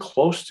not even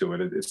close to it.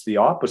 It's the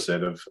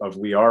opposite of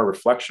we are a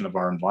reflection of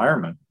our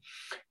environment.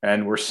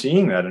 And we're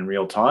seeing that in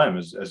real time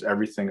as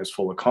everything is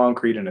full of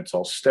concrete and it's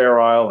all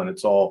sterile and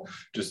it's all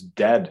just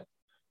dead.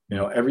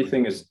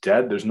 Everything is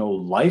dead. There's no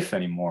life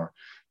anymore.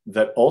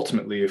 That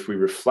ultimately, if we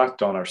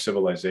reflect on our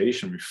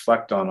civilization,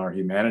 reflect on our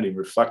humanity,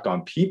 reflect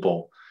on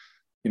people,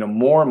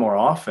 more and more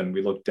often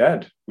we look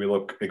dead, we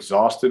look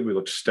exhausted, we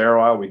look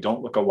sterile, we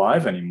don't look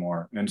alive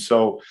anymore. And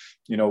so,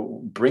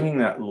 bringing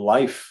that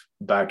life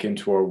back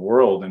into our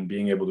world and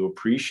being able to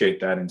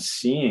appreciate that and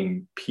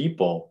seeing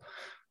people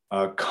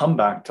come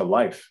back to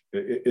life,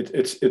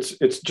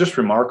 it's just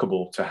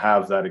remarkable to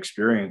have that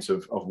experience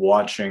of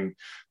watching,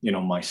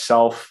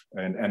 myself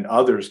and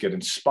others get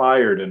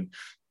inspired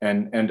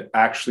and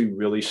actually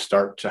really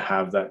start to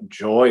have that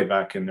joy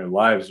back in their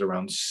lives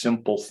around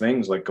simple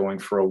things like going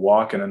for a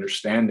walk and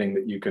understanding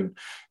that you can,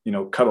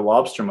 cut a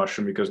lobster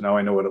mushroom because now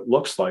I know what it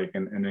looks like,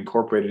 and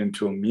incorporate it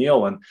into a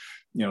meal, and,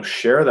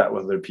 share that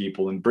with other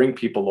people and bring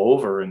people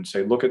over and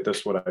say, look at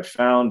this, what I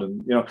found.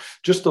 And,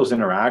 just those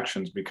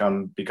interactions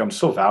become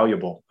so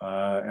valuable.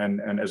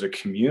 And as a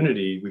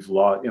community, we've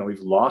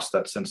lost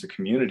that sense of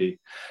community.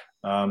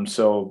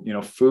 So,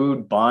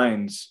 food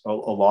binds a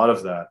lot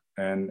of that.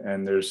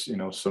 And there's,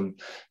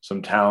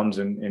 some towns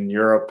in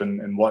Europe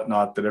and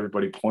whatnot that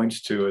everybody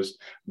points to as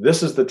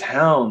this is the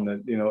town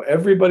that,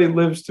 everybody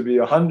lives to be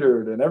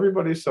 100 and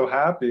everybody's so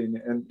happy.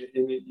 And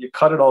you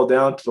cut it all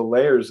down to the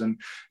layers, and,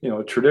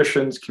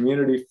 traditions,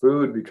 community,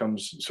 food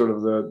becomes sort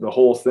of the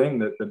whole thing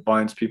that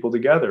binds people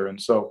together.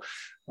 And so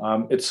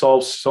it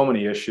solves so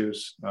many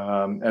issues.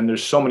 And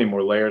there's so many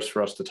more layers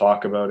for us to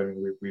talk about.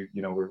 And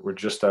we're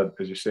just at,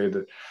 as you say,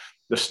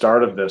 the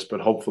start of this,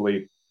 but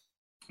hopefully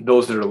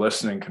those that are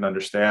listening can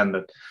understand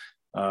that,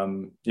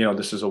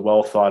 this is a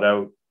well thought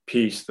out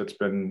piece that's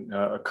been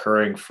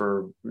occurring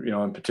for,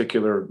 in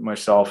particular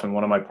myself and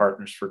one of my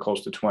partners for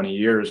close to 20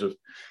 years of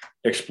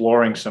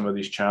exploring some of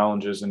these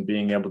challenges and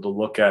being able to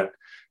look at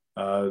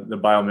the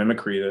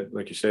biomimicry that,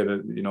 like you say,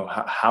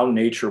 that, how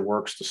nature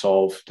works to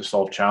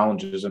solve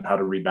challenges and how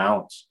to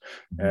rebalance.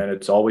 And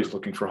it's always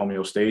looking for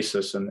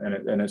homeostasis,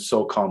 and it's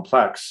so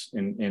complex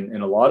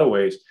in a lot of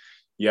ways,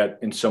 yet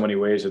in so many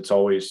ways, it's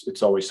always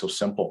so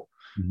simple.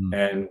 Mm-hmm.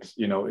 And,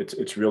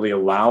 it's really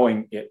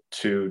allowing it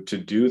to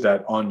do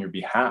that on your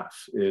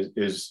behalf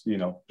is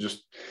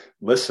just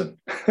listen,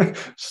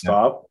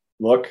 stop,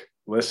 look,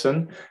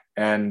 listen.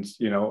 And,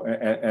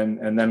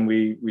 and then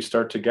we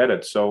start to get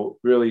it. So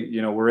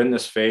really, we're in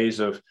this phase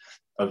of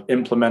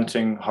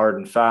implementing hard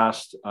and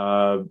fast.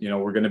 We're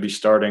going to be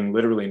starting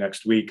literally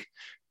next week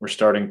We're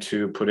starting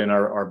to put in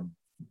our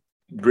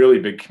really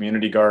big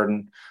community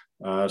garden.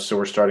 So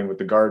we're starting with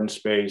the garden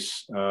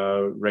space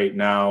right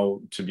now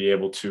to be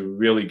able to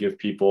really give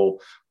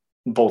people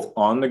both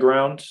on the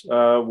ground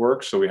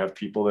work. So we have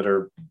people that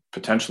are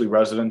potentially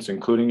residents,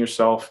 including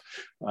yourself,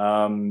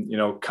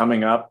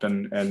 coming up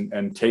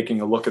and taking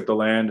a look at the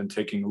land and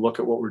taking a look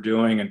at what we're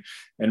doing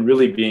and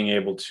really being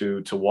able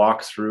to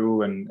walk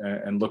through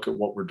and look at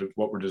what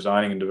we're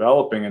designing and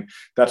developing. And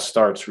that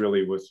starts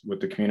really with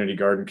the community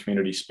garden,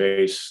 community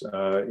space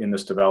in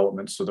this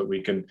development, so that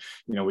we can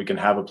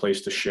have a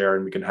place to share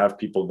and we can have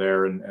people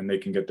there and they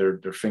can get their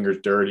fingers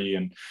dirty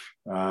and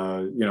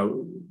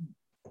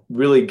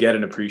really get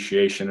an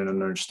appreciation and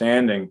an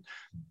understanding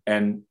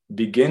and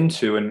begin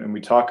to, and we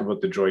talk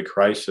about the joy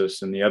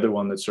crisis, and the other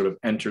one that sort of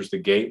enters the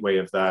gateway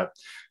of that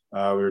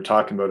we were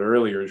talking about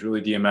earlier is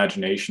really the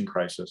imagination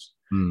crisis.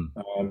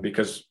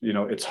 Because,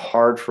 it's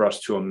hard for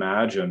us to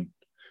imagine,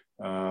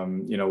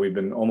 we've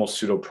been almost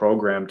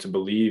pseudo-programmed to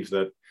believe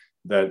that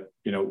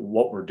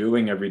what we're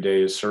doing every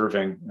day is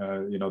serving,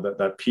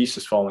 that piece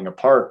is falling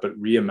apart, but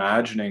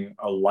reimagining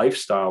a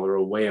lifestyle or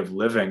a way of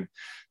living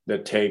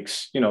that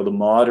takes, the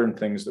modern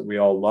things that we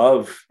all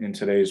love in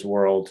today's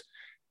world,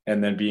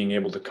 and then being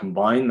able to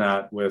combine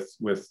that with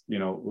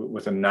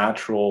a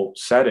natural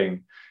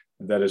setting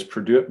that is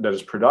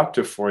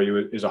productive for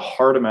you is a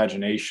hard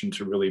imagination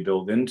to really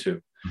build into.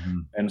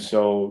 And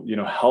so,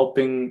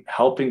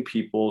 helping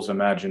people's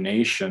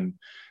imagination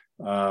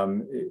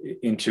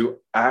into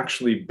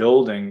actually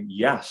building,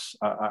 yes,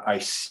 I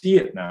see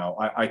it now.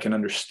 I can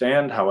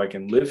understand how I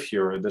can live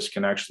here. Or this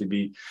can actually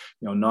be,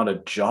 not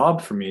a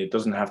job for me. It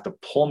doesn't have to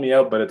pull me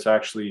out, but it's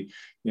actually,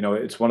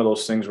 it's one of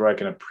those things where I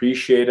can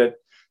appreciate it.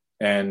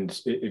 And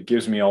it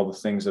gives me all the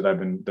things that I've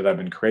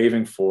been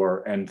craving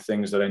for, and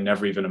things that I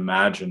never even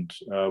imagined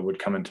would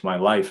come into my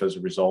life as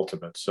a result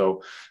of it.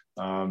 So,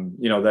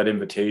 that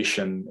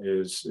invitation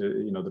is,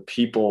 the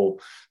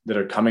people that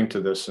are coming to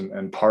this,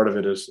 and part of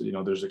it is,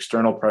 there's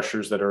external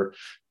pressures that are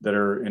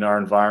in our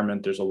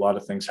environment. There's a lot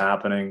of things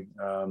happening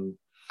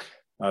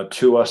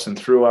to us and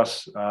through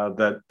us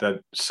that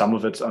some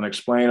of it's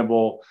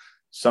unexplainable.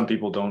 Some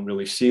people don't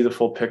really see the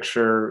full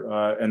picture,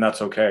 and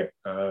that's okay,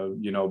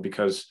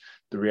 because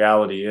the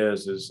reality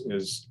is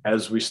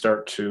as we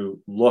start to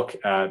look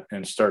at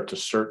and start to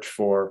search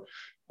for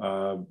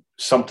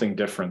something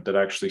different that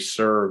actually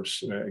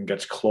serves and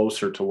gets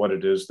closer to what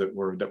it is that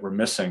we're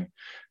missing,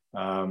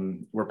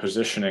 we're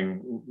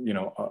positioning,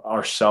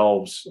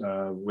 ourselves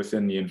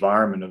within the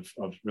environment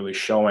of really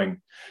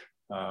showing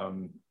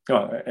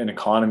an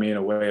economy and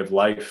a way of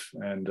life,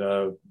 and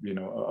a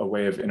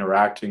way of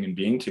interacting and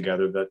being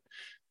together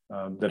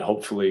that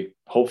hopefully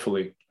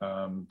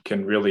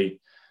can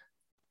really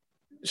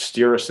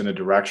steer us in a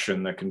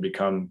direction that can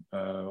become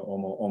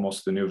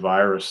almost the new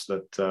virus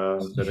that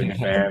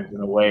expands in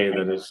a way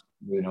that is,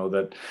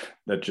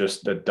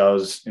 that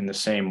does in the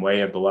same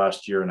way of the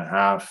last year and a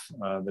half,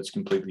 that's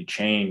completely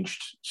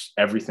changed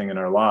everything in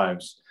our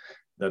lives.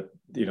 That,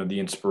 the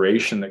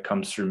inspiration that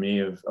comes through me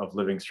of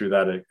living through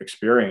that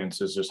experience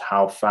is just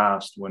how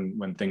fast,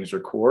 when things are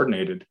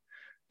coordinated,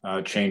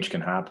 change can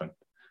happen.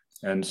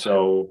 And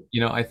so,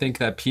 I think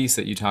that piece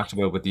that you talked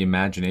about with the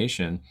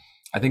imagination,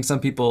 I think some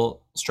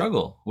people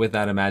struggle with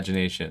that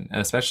imagination. And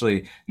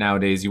especially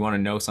nowadays, you want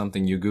to know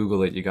something, you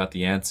Google it, you got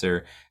the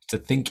answer. To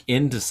think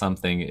into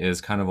something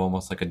is kind of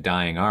almost like a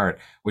dying art,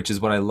 which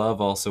is what I love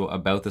also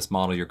about this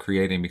model you're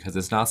creating, because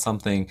it's not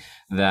something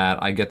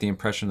that I get the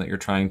impression that you're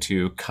trying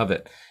to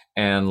covet.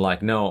 And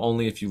like, no,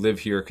 only if you live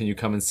here can you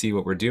come and see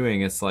what we're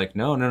doing. It's like,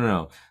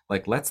 no.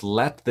 Like, let's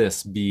let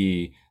this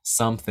be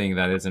something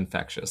that is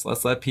infectious.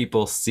 Let's let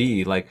people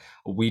see, like,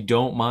 we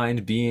don't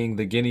mind being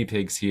the guinea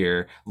pigs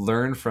here.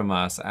 Learn from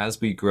us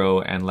as we grow,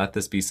 and let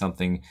this be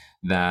something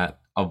that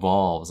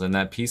evolves. And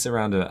that piece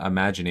around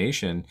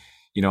imagination,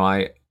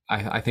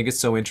 I think it's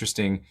so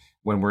interesting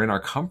when we're in our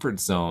comfort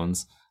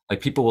zones.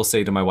 Like, people will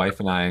say to my wife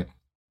and I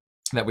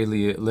that we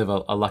live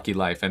a lucky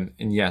life. And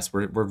yes,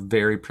 we're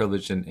very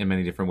privileged in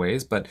many different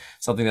ways, but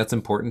something that's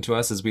important to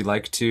us is we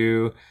like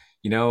to,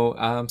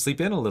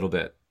 sleep in a little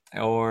bit,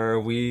 or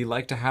we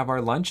like to have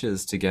our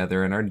lunches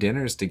together and our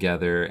dinners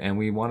together. And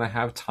we want to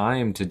have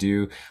time to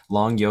do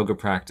long yoga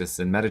practice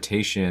and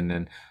meditation,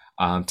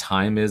 and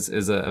time is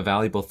a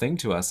valuable thing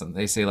to us. And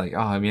they say like,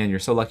 oh man, you're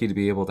so lucky to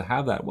be able to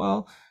have that.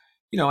 Well,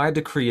 I had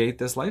to create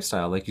this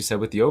lifestyle, like you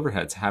said, with the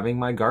overheads. Having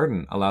my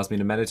garden allows me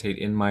to meditate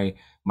in my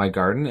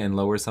garden and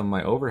lower some of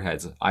my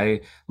overheads.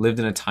 I lived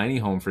in a tiny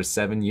home for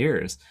 7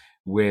 years,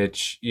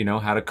 which,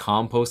 had a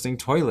composting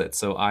toilet.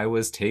 So I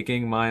was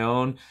taking my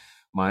own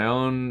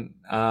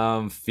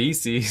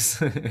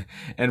feces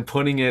and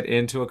putting it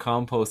into a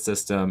compost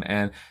system.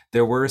 And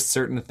there were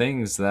certain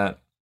things that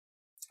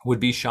would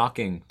be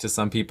shocking to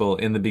some people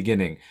in the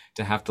beginning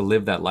to have to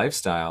live that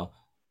lifestyle.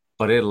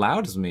 But it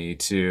allows me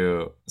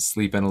to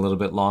sleep in a little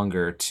bit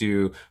longer,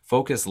 to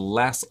focus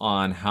less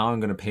on how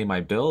I'm going to pay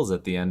my bills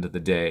at the end of the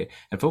day,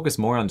 and focus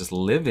more on just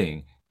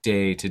living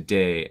day to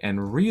day,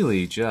 and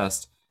really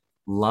just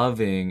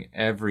loving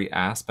every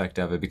aspect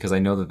of it because I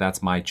know that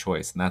that's my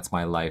choice and that's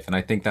my life. And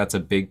I think that's a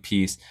big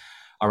piece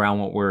around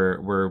what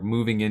we're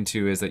moving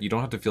into, is that you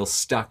don't have to feel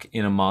stuck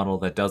in a model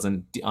that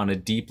doesn't on a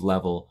deep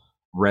level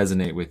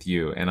resonate with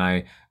you.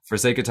 And for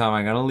sake of time,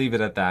 I'm going to leave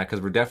it at that,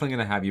 because we're definitely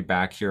going to have you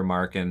back here,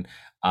 Mark. And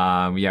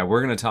yeah,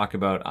 we're going to talk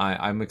about,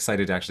 I'm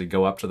excited to actually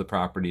go up to the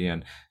property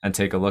and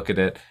take a look at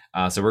it.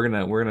 So we're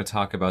going to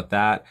talk about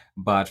that.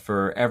 But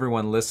for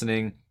everyone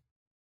listening,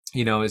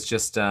 it's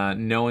just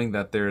knowing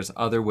that there's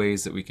other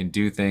ways that we can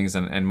do things.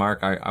 And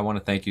Mark, I want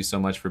to thank you so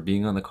much for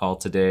being on the call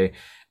today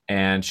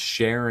and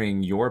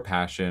sharing your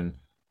passion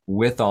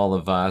with all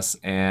of us.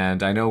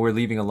 And I know we're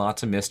leaving a lot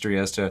to mystery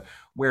as to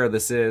where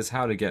this is,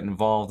 how to get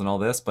involved and all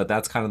this, but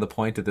that's kind of the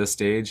point at this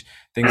stage.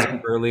 Things are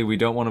early. We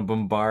don't want to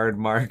bombard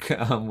Mark.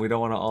 We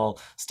don't want to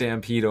all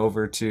stampede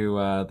over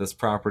to this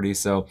property.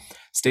 So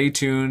stay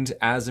tuned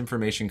as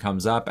information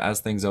comes up,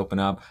 as things open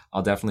up.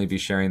 I'll definitely be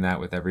sharing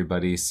that with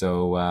everybody.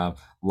 So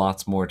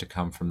lots more to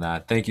come from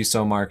that. Thank you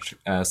so much,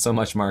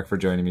 Mark, for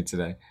joining me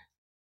today.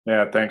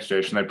 Yeah, thanks,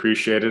 Jason. I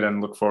appreciate it and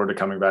look forward to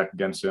coming back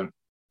again soon.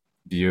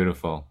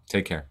 Beautiful.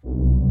 Take care.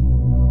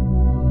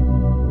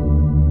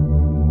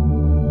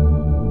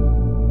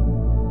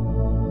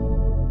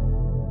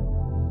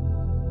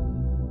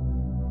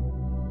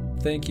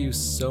 Thank you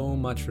so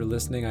much for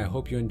listening. I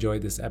hope you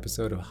enjoyed this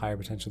episode of Higher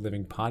Potential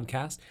Living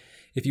podcast.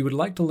 If you would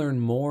like to learn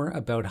more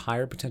about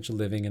Higher Potential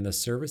Living and the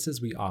services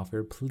we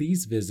offer,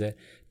 please visit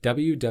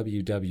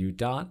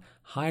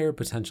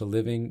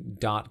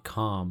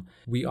www.higherpotentialliving.com.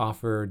 We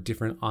offer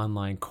different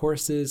online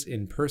courses,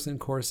 in-person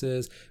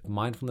courses,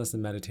 mindfulness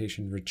and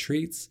meditation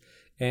retreats,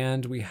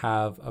 and we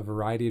have a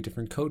variety of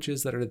different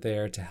coaches that are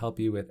there to help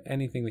you with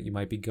anything that you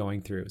might be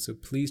going through. So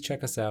please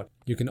check us out.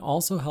 You can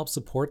also help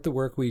support the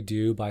work we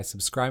do by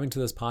subscribing to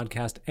this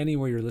podcast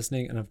anywhere you're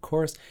listening, and of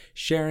course,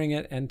 sharing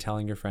it and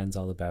telling your friends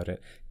all about it.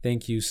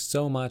 Thank you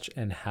so much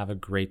and have a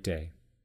great day.